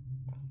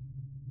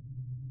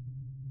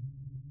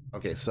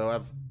 Okay, so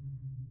I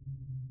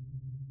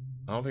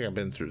don't think I've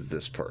been through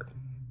this part.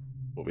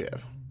 What we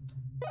have.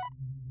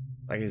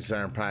 I can use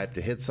iron pipe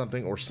to hit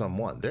something or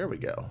someone. There we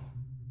go.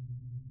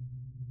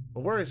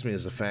 What worries me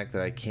is the fact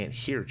that I can't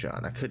hear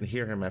John. I couldn't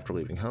hear him after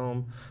leaving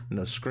home.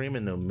 No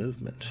screaming, no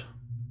movement.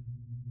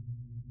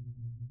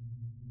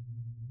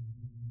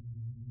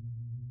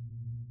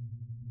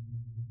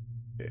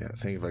 Yeah, I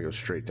think if I go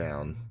straight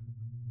down,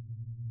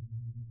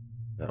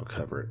 that'll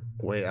cover it.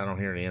 Wait, I don't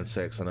hear any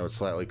insects. I know it's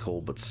slightly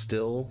cold, but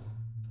still.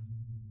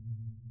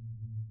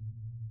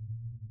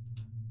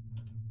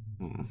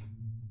 Is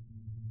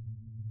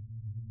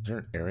there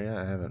an area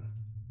I haven't?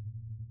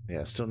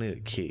 Yeah, I still need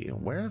a key.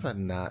 Where have I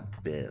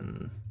not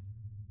been?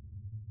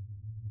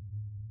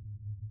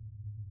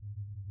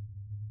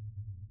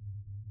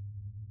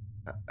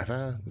 Have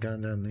I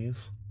gone down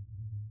these?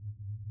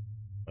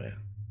 Wait.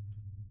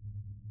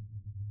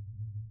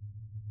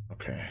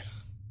 Okay.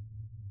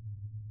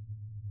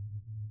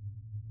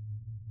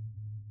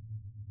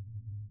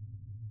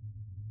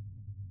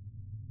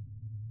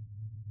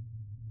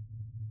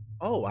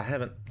 Oh, I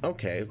haven't.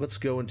 Okay, let's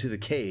go into the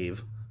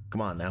cave.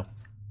 Come on now.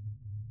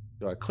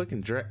 Do I click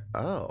and drag?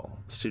 Oh,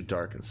 it's too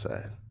dark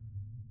inside.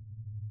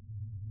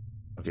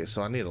 Okay,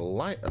 so I need a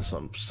light of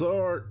some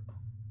sort.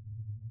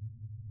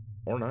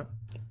 Or not.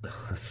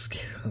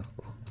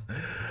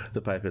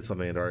 The pipe hit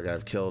something in the dark.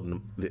 I've killed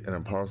an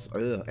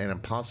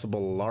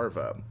impossible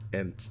larva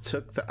and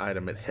took the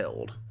item it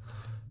held.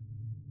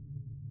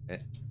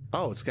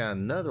 Oh, it's got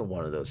another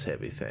one of those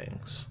heavy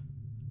things.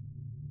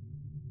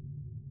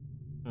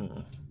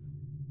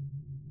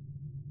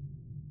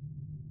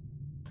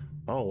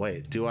 Oh,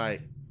 wait. Do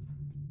I...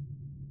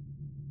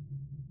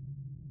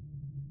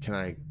 Can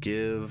I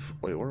give...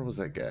 Wait, where was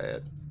that guy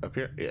at? Up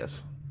here?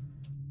 Yes.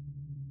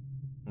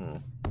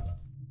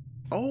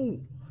 Oh!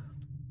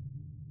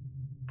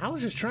 I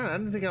was just trying. I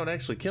didn't think I would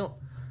actually kill...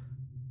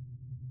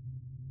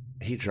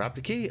 He dropped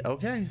a key.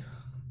 Okay.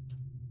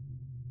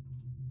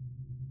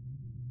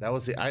 That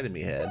was the item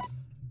he had.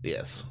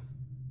 Yes.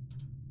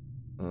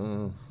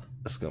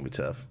 This is going to be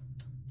tough.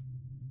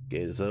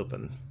 Gate is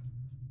open.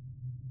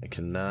 I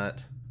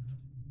cannot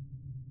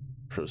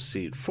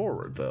proceed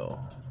forward, though.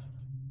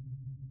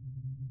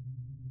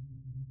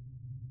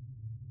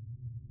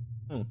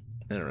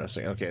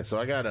 Interesting. Okay, so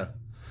I gotta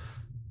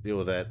deal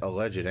with that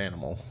alleged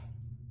animal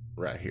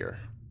right here.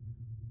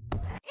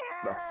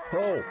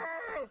 Oh!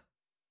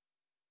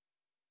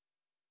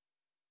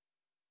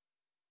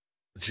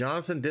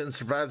 Jonathan didn't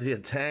survive the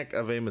attack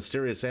of a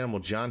mysterious animal.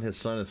 John, his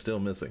son, is still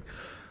missing.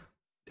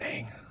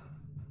 Dang.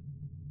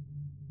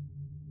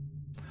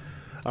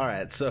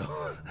 Alright, so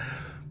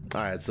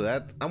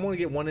that I'm gonna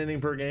get one ending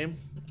per game.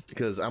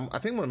 Because I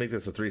think I'm gonna make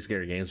this a 3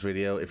 scary games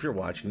video. If you're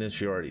watching this,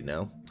 you already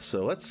know.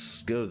 So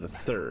let's go to the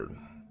third.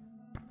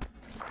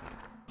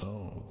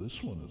 Oh,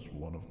 this one is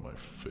one of my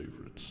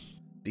favorites.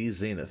 D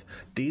Zenith.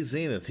 D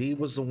Zenith, he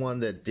was the one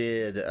that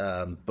did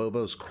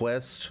Bobo's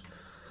Quest.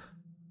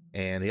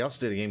 And he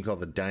also did a game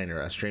called The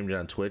Diner. I streamed it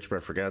on Twitch, but I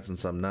forgot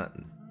since I'm not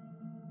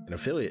an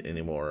affiliate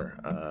anymore.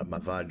 My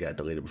VOD got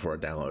deleted before I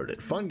downloaded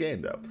it. Fun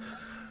game, though.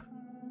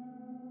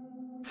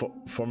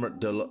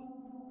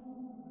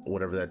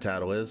 Whatever that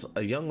title is.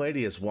 A young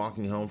lady is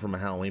walking home from a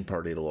Halloween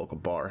party at a local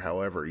bar.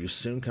 However, you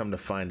soon come to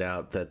find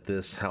out that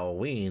this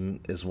Halloween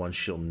is one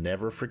she'll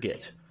never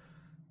forget.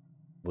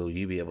 Will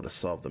you be able to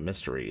solve the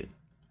mystery?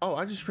 Oh,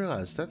 I just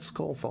realized that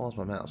skull follows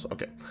my mouse.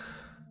 Okay.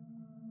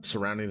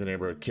 Surrounding the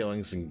neighborhood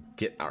killings and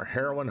get our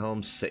heroine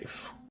home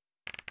safe.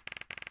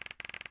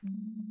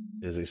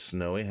 It is a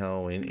snowy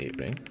Halloween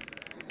evening.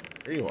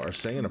 Here you are,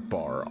 sitting in a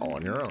bar all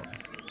on your own.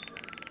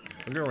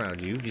 Looking around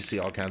you, you see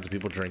all kinds of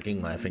people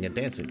drinking, laughing, and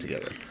dancing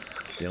together.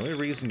 The only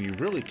reason you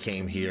really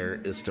came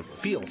here is to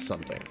feel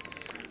something.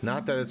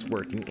 Not that it's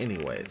working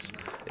anyways.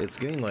 It's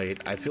getting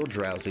late, I feel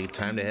drowsy,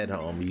 time to head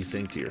home, you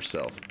think to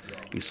yourself.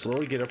 You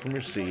slowly get up from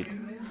your seat,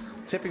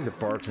 tipping the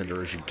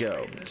bartender as you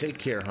go. Take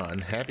care, hon.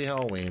 Happy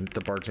Halloween,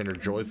 the bartender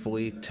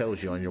joyfully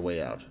tells you on your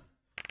way out.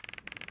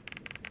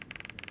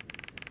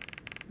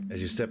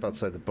 As you step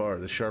outside the bar,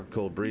 the sharp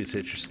cold breeze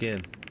hits your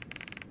skin.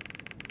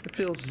 It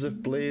feels as if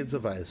blades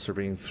of ice are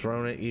being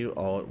thrown at you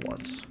all at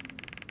once.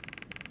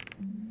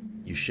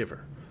 You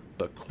shiver,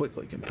 but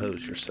quickly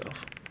compose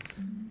yourself.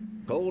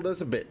 Cold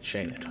as a bitch,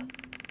 ain't it?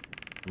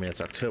 I mean,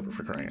 it's October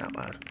for crying out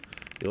loud.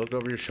 You look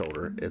over your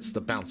shoulder, it's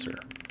the bouncer.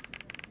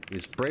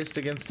 He's braced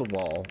against the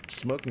wall,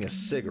 smoking a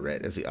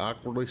cigarette as he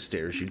awkwardly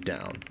stares you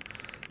down.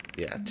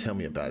 Yeah, tell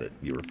me about it,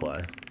 you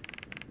reply.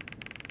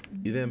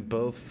 You then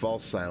both fall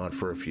silent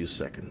for a few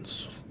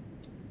seconds.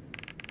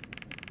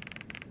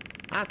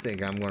 I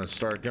think I'm going to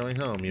start going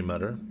home, you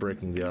mutter,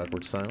 breaking the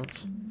awkward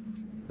silence.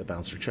 The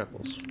bouncer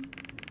chuckles.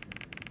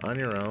 On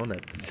your own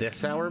at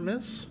this hour,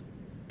 miss?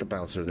 The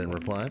bouncer then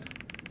replied.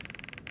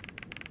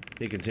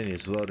 He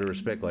continues, with all due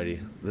respect, lady,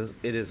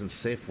 it isn't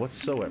safe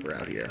whatsoever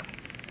out here.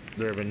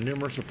 There have been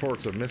numerous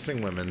reports of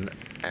missing women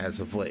as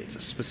of late,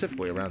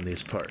 specifically around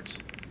these parts.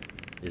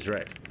 He's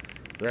right.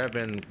 There have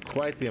been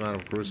quite the amount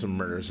of gruesome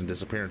murders and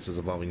disappearances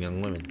involving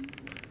young women.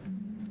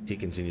 He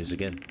continues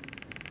again.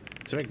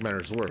 To make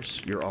matters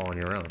worse, you're all on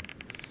your own.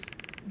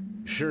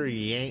 Sure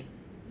you ain't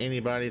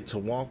anybody to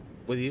walk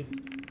with you?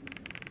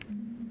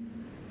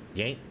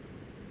 You ain't?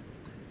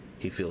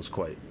 He feels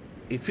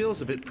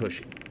a bit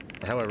pushy.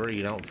 However,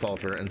 you don't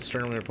falter and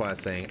sternly reply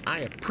saying, I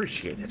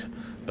appreciate it,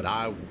 but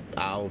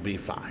I'll be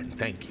fine,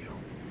 thank you.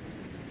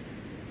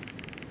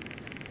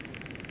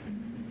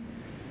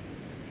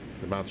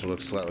 The bouncer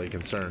looks slightly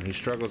concerned. He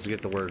struggles to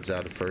get the words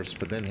out at first,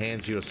 but then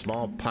hands you a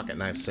small pocket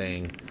knife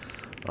saying,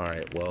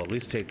 alright, well, at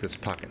least take this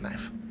pocket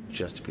knife,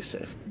 just to be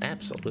safe.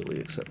 Absolutely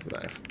accept the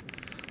knife.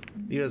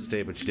 You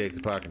hesitate, but you take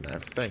the pocket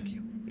knife. Thank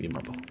you, you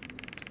mumble.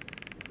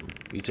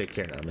 You take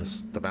care now,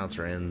 miss. The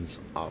bouncer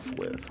ends off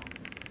with.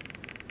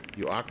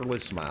 You awkwardly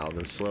smile,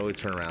 then slowly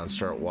turn around and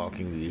start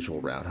walking the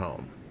usual route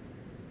home.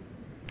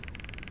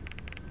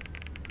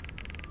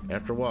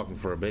 After walking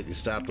for a bit, you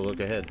stop to look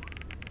ahead.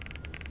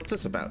 What's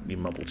this about? You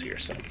mumble to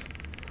yourself.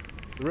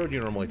 The road you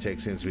normally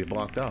take seems to be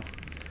blocked off.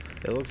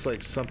 It looks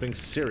like something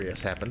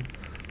serious happened.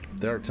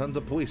 There are tons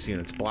of police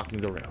units blocking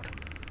the road.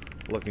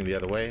 Looking the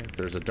other way,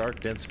 there's a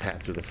dark, dense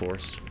path through the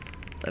forest.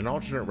 An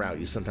alternate route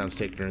you sometimes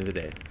take during the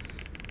day.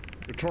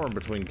 You're torn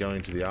between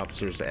going to the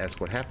officers to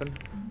ask what happened,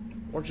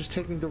 or just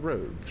taking the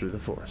road through the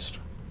forest.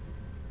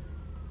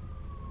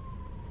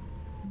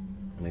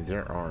 I mean,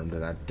 they're armed,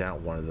 and I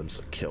doubt one of them's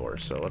a killer,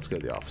 so let's go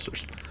to the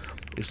officers.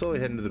 You slowly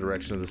head into the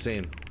direction of the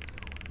scene.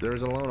 There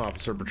is a lone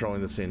officer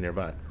patrolling the scene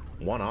nearby.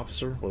 One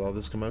officer with all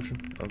this commotion?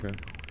 Okay.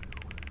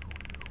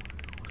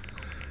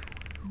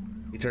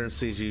 He turns,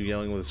 sees you,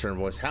 yelling with a stern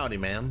voice, Howdy,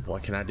 ma'am.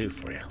 What can I do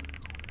for you?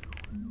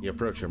 You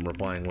approach him,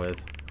 replying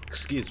with,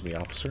 Excuse me,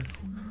 officer,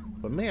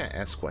 but may I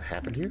ask what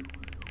happened here?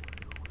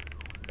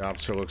 The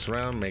officer looks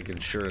around, making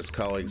sure his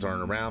colleagues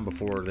aren't around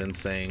before then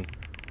saying,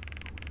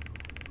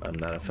 I'm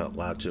not officially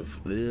allowed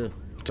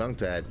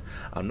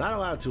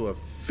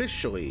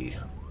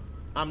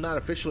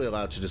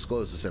to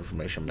disclose this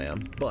information,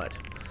 ma'am, but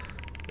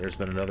there's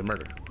been another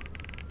murder.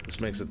 This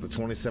makes it the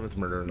 27th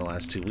murder in the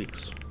last 2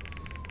 weeks.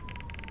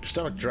 Your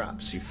stomach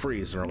drops, you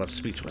freeze and are left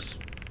speechless.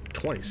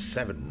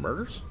 27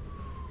 murders?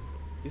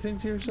 You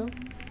think to yourself?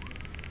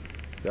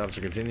 The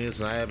officer continues,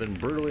 and I have to be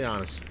brutally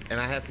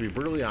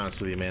honest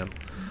with you, ma'am.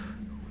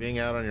 Being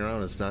out on your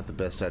own is not the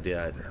best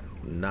idea either.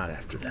 Not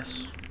after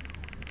this.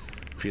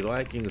 If you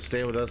like, you can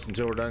stay with us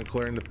until we're done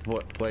clearing the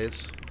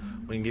place.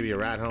 We can give you a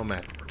ride home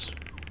afterwards.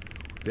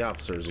 The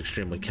officer is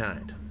extremely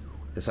kind.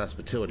 His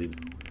hospitality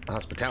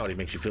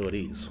makes you feel at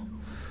ease.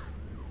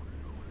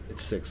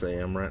 It's 6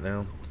 a.m. right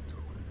now.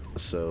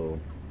 so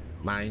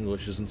my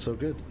English isn't so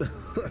good.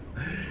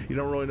 You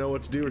don't really know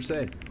what to do or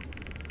say.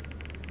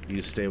 Do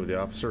you stay with the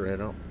officer or head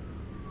home?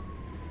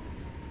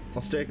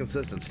 I'll stay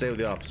consistent, stay with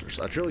the officers.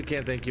 I truly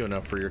can't thank you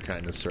enough for your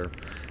kindness, sir.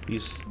 You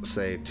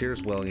say,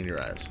 tears welling in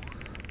your eyes.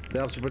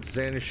 The officer puts his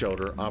hand on your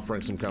shoulder,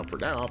 offering some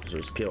comfort. That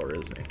officer's a killer,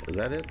 isn't he? Is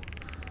that it?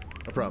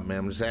 No problem,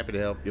 ma'am. I'm just happy to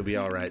help. You'll be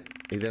alright.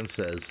 He then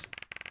says,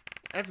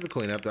 after the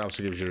cleanup, the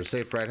officer gives you a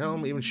safe ride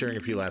home, even sharing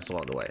a few laughs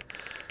along the way.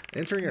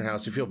 Entering your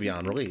house, you feel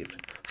beyond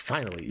relieved.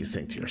 Finally, you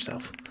think to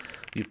yourself.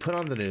 You put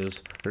on the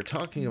news, they're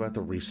talking about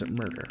the recent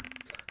murder.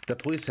 The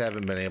police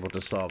haven't been able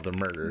to solve the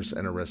murders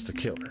and arrest the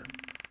killer.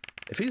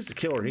 If he's the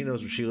killer, he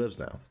knows where she lives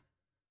now.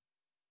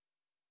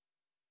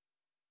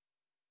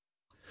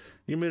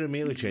 Your mood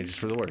immediately changes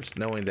for the worse,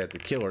 knowing that the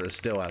killer is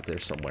still out there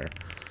somewhere.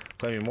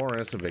 Claiming more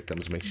innocent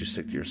victims makes you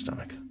sick to your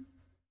stomach.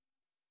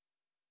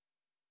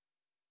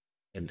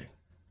 Ending.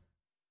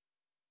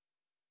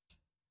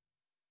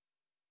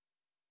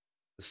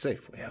 The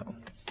safe way home.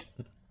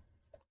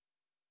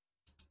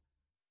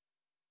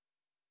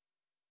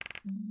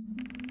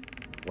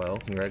 Well,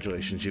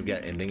 congratulations, you've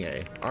got ending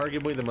A.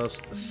 Arguably the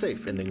most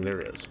safe ending there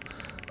is.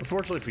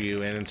 Unfortunately for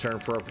you, and in turn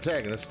for our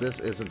protagonist, this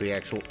isn't the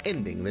actual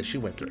ending that she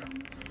went through.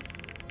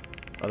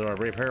 Although our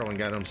brave heroine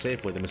got home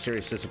safely, the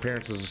mysterious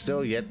disappearances are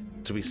still yet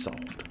to be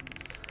solved.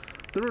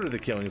 The root of the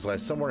killings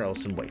lies somewhere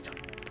else in wait.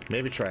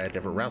 Maybe try a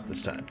different route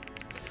this time.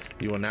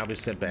 You will now be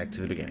sent back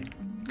to the beginning.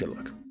 Good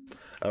luck.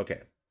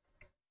 Okay.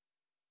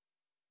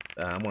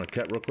 I'm going to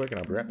cut real quick and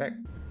I'll be right back.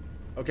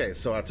 Okay,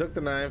 so I took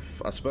the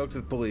knife, I spoke to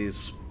the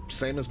police,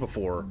 same as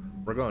before.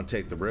 We're going to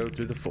take the road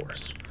through the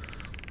forest.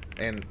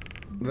 And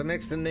the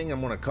next ending,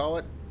 I'm going to call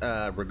it,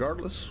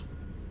 regardless.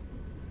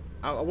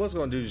 I was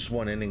going to do just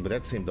one ending, but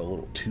that seemed a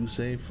little too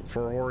safe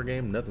for a horror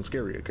game. Nothing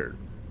scary occurred.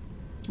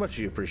 As much as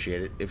you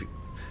appreciate it, if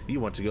you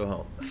want to go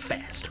home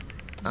fast.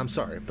 I'm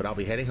sorry, but I'll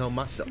be heading home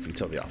myself, you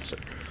tell the officer.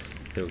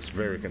 He looks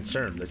very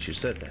concerned that you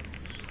said that.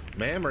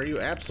 Ma'am, are you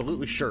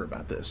absolutely sure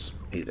about this?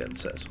 He then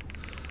says.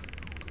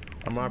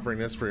 I'm offering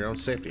this for your own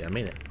safety, I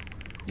mean it.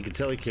 You can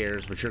tell he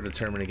cares, but you're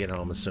determined to get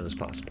home as soon as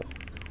possible.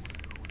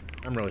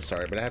 I'm really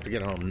sorry, but I have to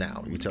get home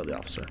now, you tell the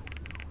officer.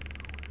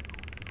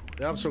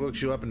 The officer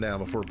looks you up and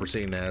down before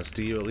proceeding and asks,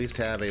 do you at least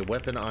have a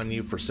weapon on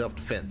you for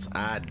self-defense?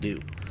 I do. You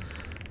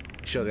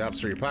show the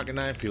officer your pocket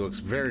knife. He looks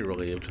very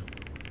relieved.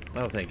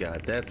 Oh, thank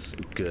God. That's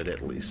good,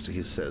 at least,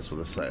 he says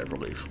with a sigh of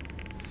relief.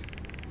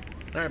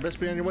 All right, best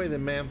be on your way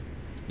then, ma'am.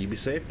 You be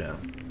safe now.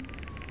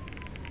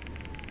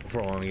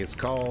 Before long, he gets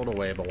called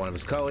away by one of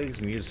his colleagues,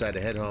 and you decide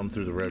to head home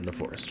through the road in the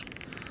forest.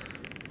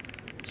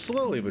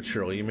 Slowly but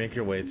surely, you make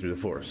your way through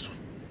the forest.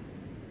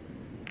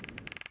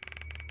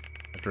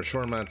 After a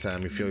short amount of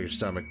time, you feel your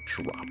stomach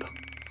drop.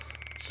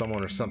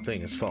 Someone or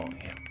something is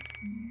following you.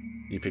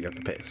 You pick up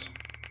the pace.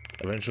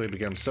 Eventually, you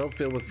become so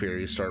filled with fear,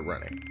 you start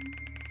running.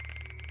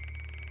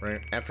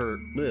 After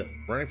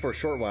running for a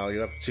short while,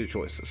 you're left with two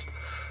choices.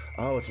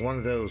 Oh, it's one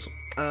of those.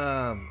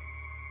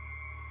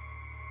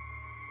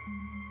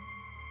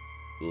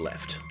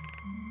 Left.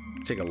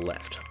 Take a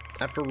left.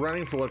 After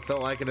running for what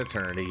felt like an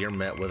eternity, you're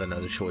met with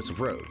another choice of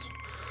roads.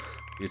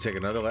 You take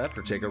another left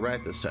or take a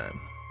right this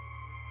time.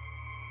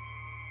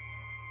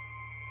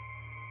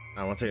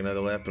 I want to take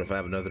another left, but if I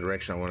have another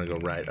direction, I want to go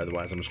right.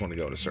 Otherwise, I'm just going to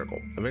go in a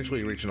circle.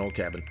 Eventually, you reach an old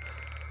cabin.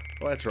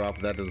 The lights are off,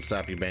 but that doesn't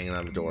stop you banging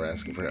on the door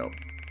asking for help.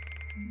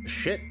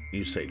 Shit,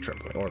 you say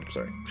trembling. Or, I'm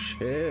sorry.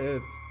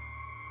 Shit.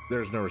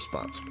 There's no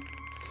response.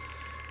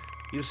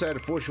 You decide to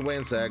force your way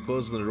inside,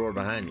 closing the door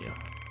behind you.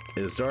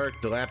 It is dark,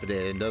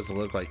 dilapidated, and doesn't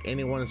look like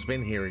anyone has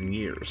been here in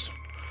years.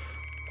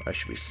 I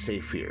should be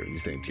safe here, you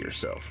think to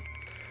yourself.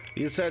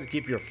 You decide to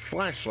keep your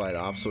flashlight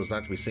off so as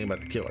not to be seen by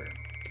the killer.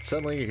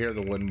 Suddenly you hear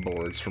the wooden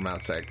boards from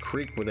outside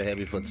creak with the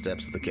heavy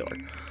footsteps of the killer.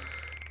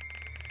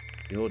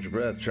 You hold your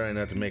breath, trying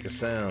not to make a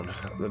sound.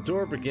 The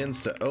door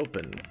begins to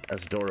open.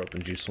 As the door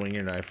opens, you swing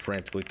your knife,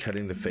 frantically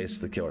cutting the face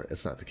of the killer.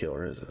 It's not the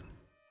killer, is it?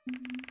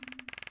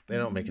 They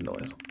don't make a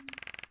noise.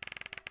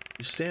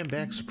 You stand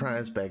back,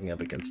 surprised, backing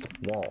up against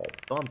the wall,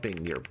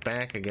 bumping your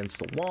back against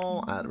the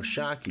wall. Out of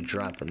shock, you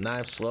drop the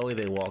knife. Slowly,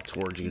 they walk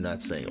towards you,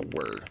 not saying a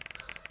word.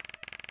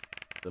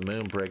 The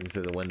moon breaking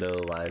through the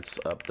window lights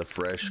up the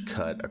fresh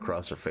cut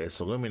across her face,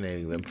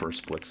 illuminating them for a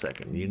split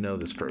second. You know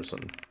this person.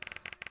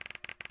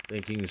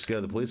 Thinking you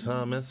scared the police,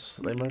 huh, miss?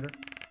 They murder?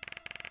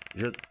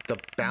 You're the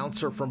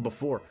bouncer from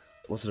before.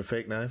 Was it a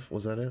fake knife?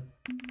 Was that it?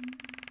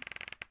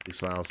 He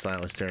smiles,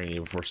 silently staring at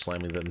you before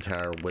slamming the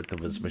entire width of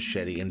his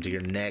machete into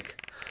your neck.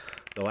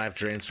 The life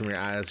drains from your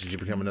eyes as you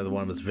become another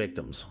one of his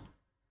victims.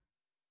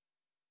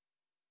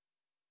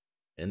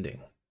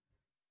 Ending.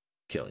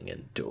 Killing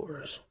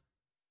indoors.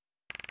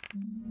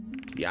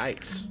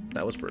 Yikes.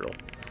 That was brutal.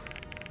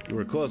 You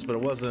were close, but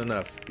it wasn't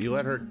enough. You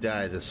let her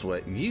die this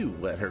way. You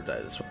let her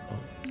die this way. Oh.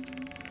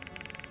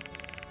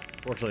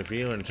 Fortunately for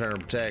you and turn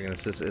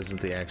protagonist, this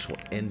isn't the actual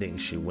ending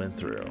she went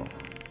through.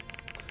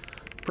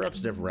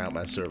 Perhaps a different route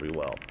might serve you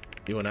well.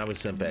 You will now be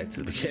sent back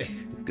to the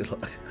beginning. Good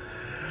luck.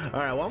 All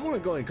right, well, I'm going to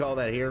go ahead and call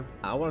that here.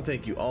 I want to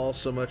thank you all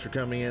so much for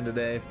coming in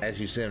today. As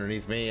you see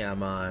underneath me,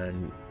 I'm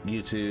on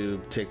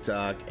YouTube,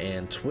 TikTok,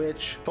 and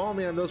Twitch. Follow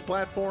me on those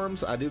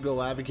platforms. I do go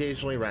live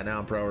occasionally. Right now,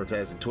 I'm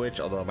prioritizing Twitch,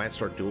 although I might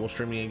start dual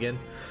streaming again.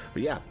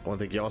 But yeah, I want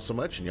to thank you all so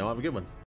much, and y'all have a good one.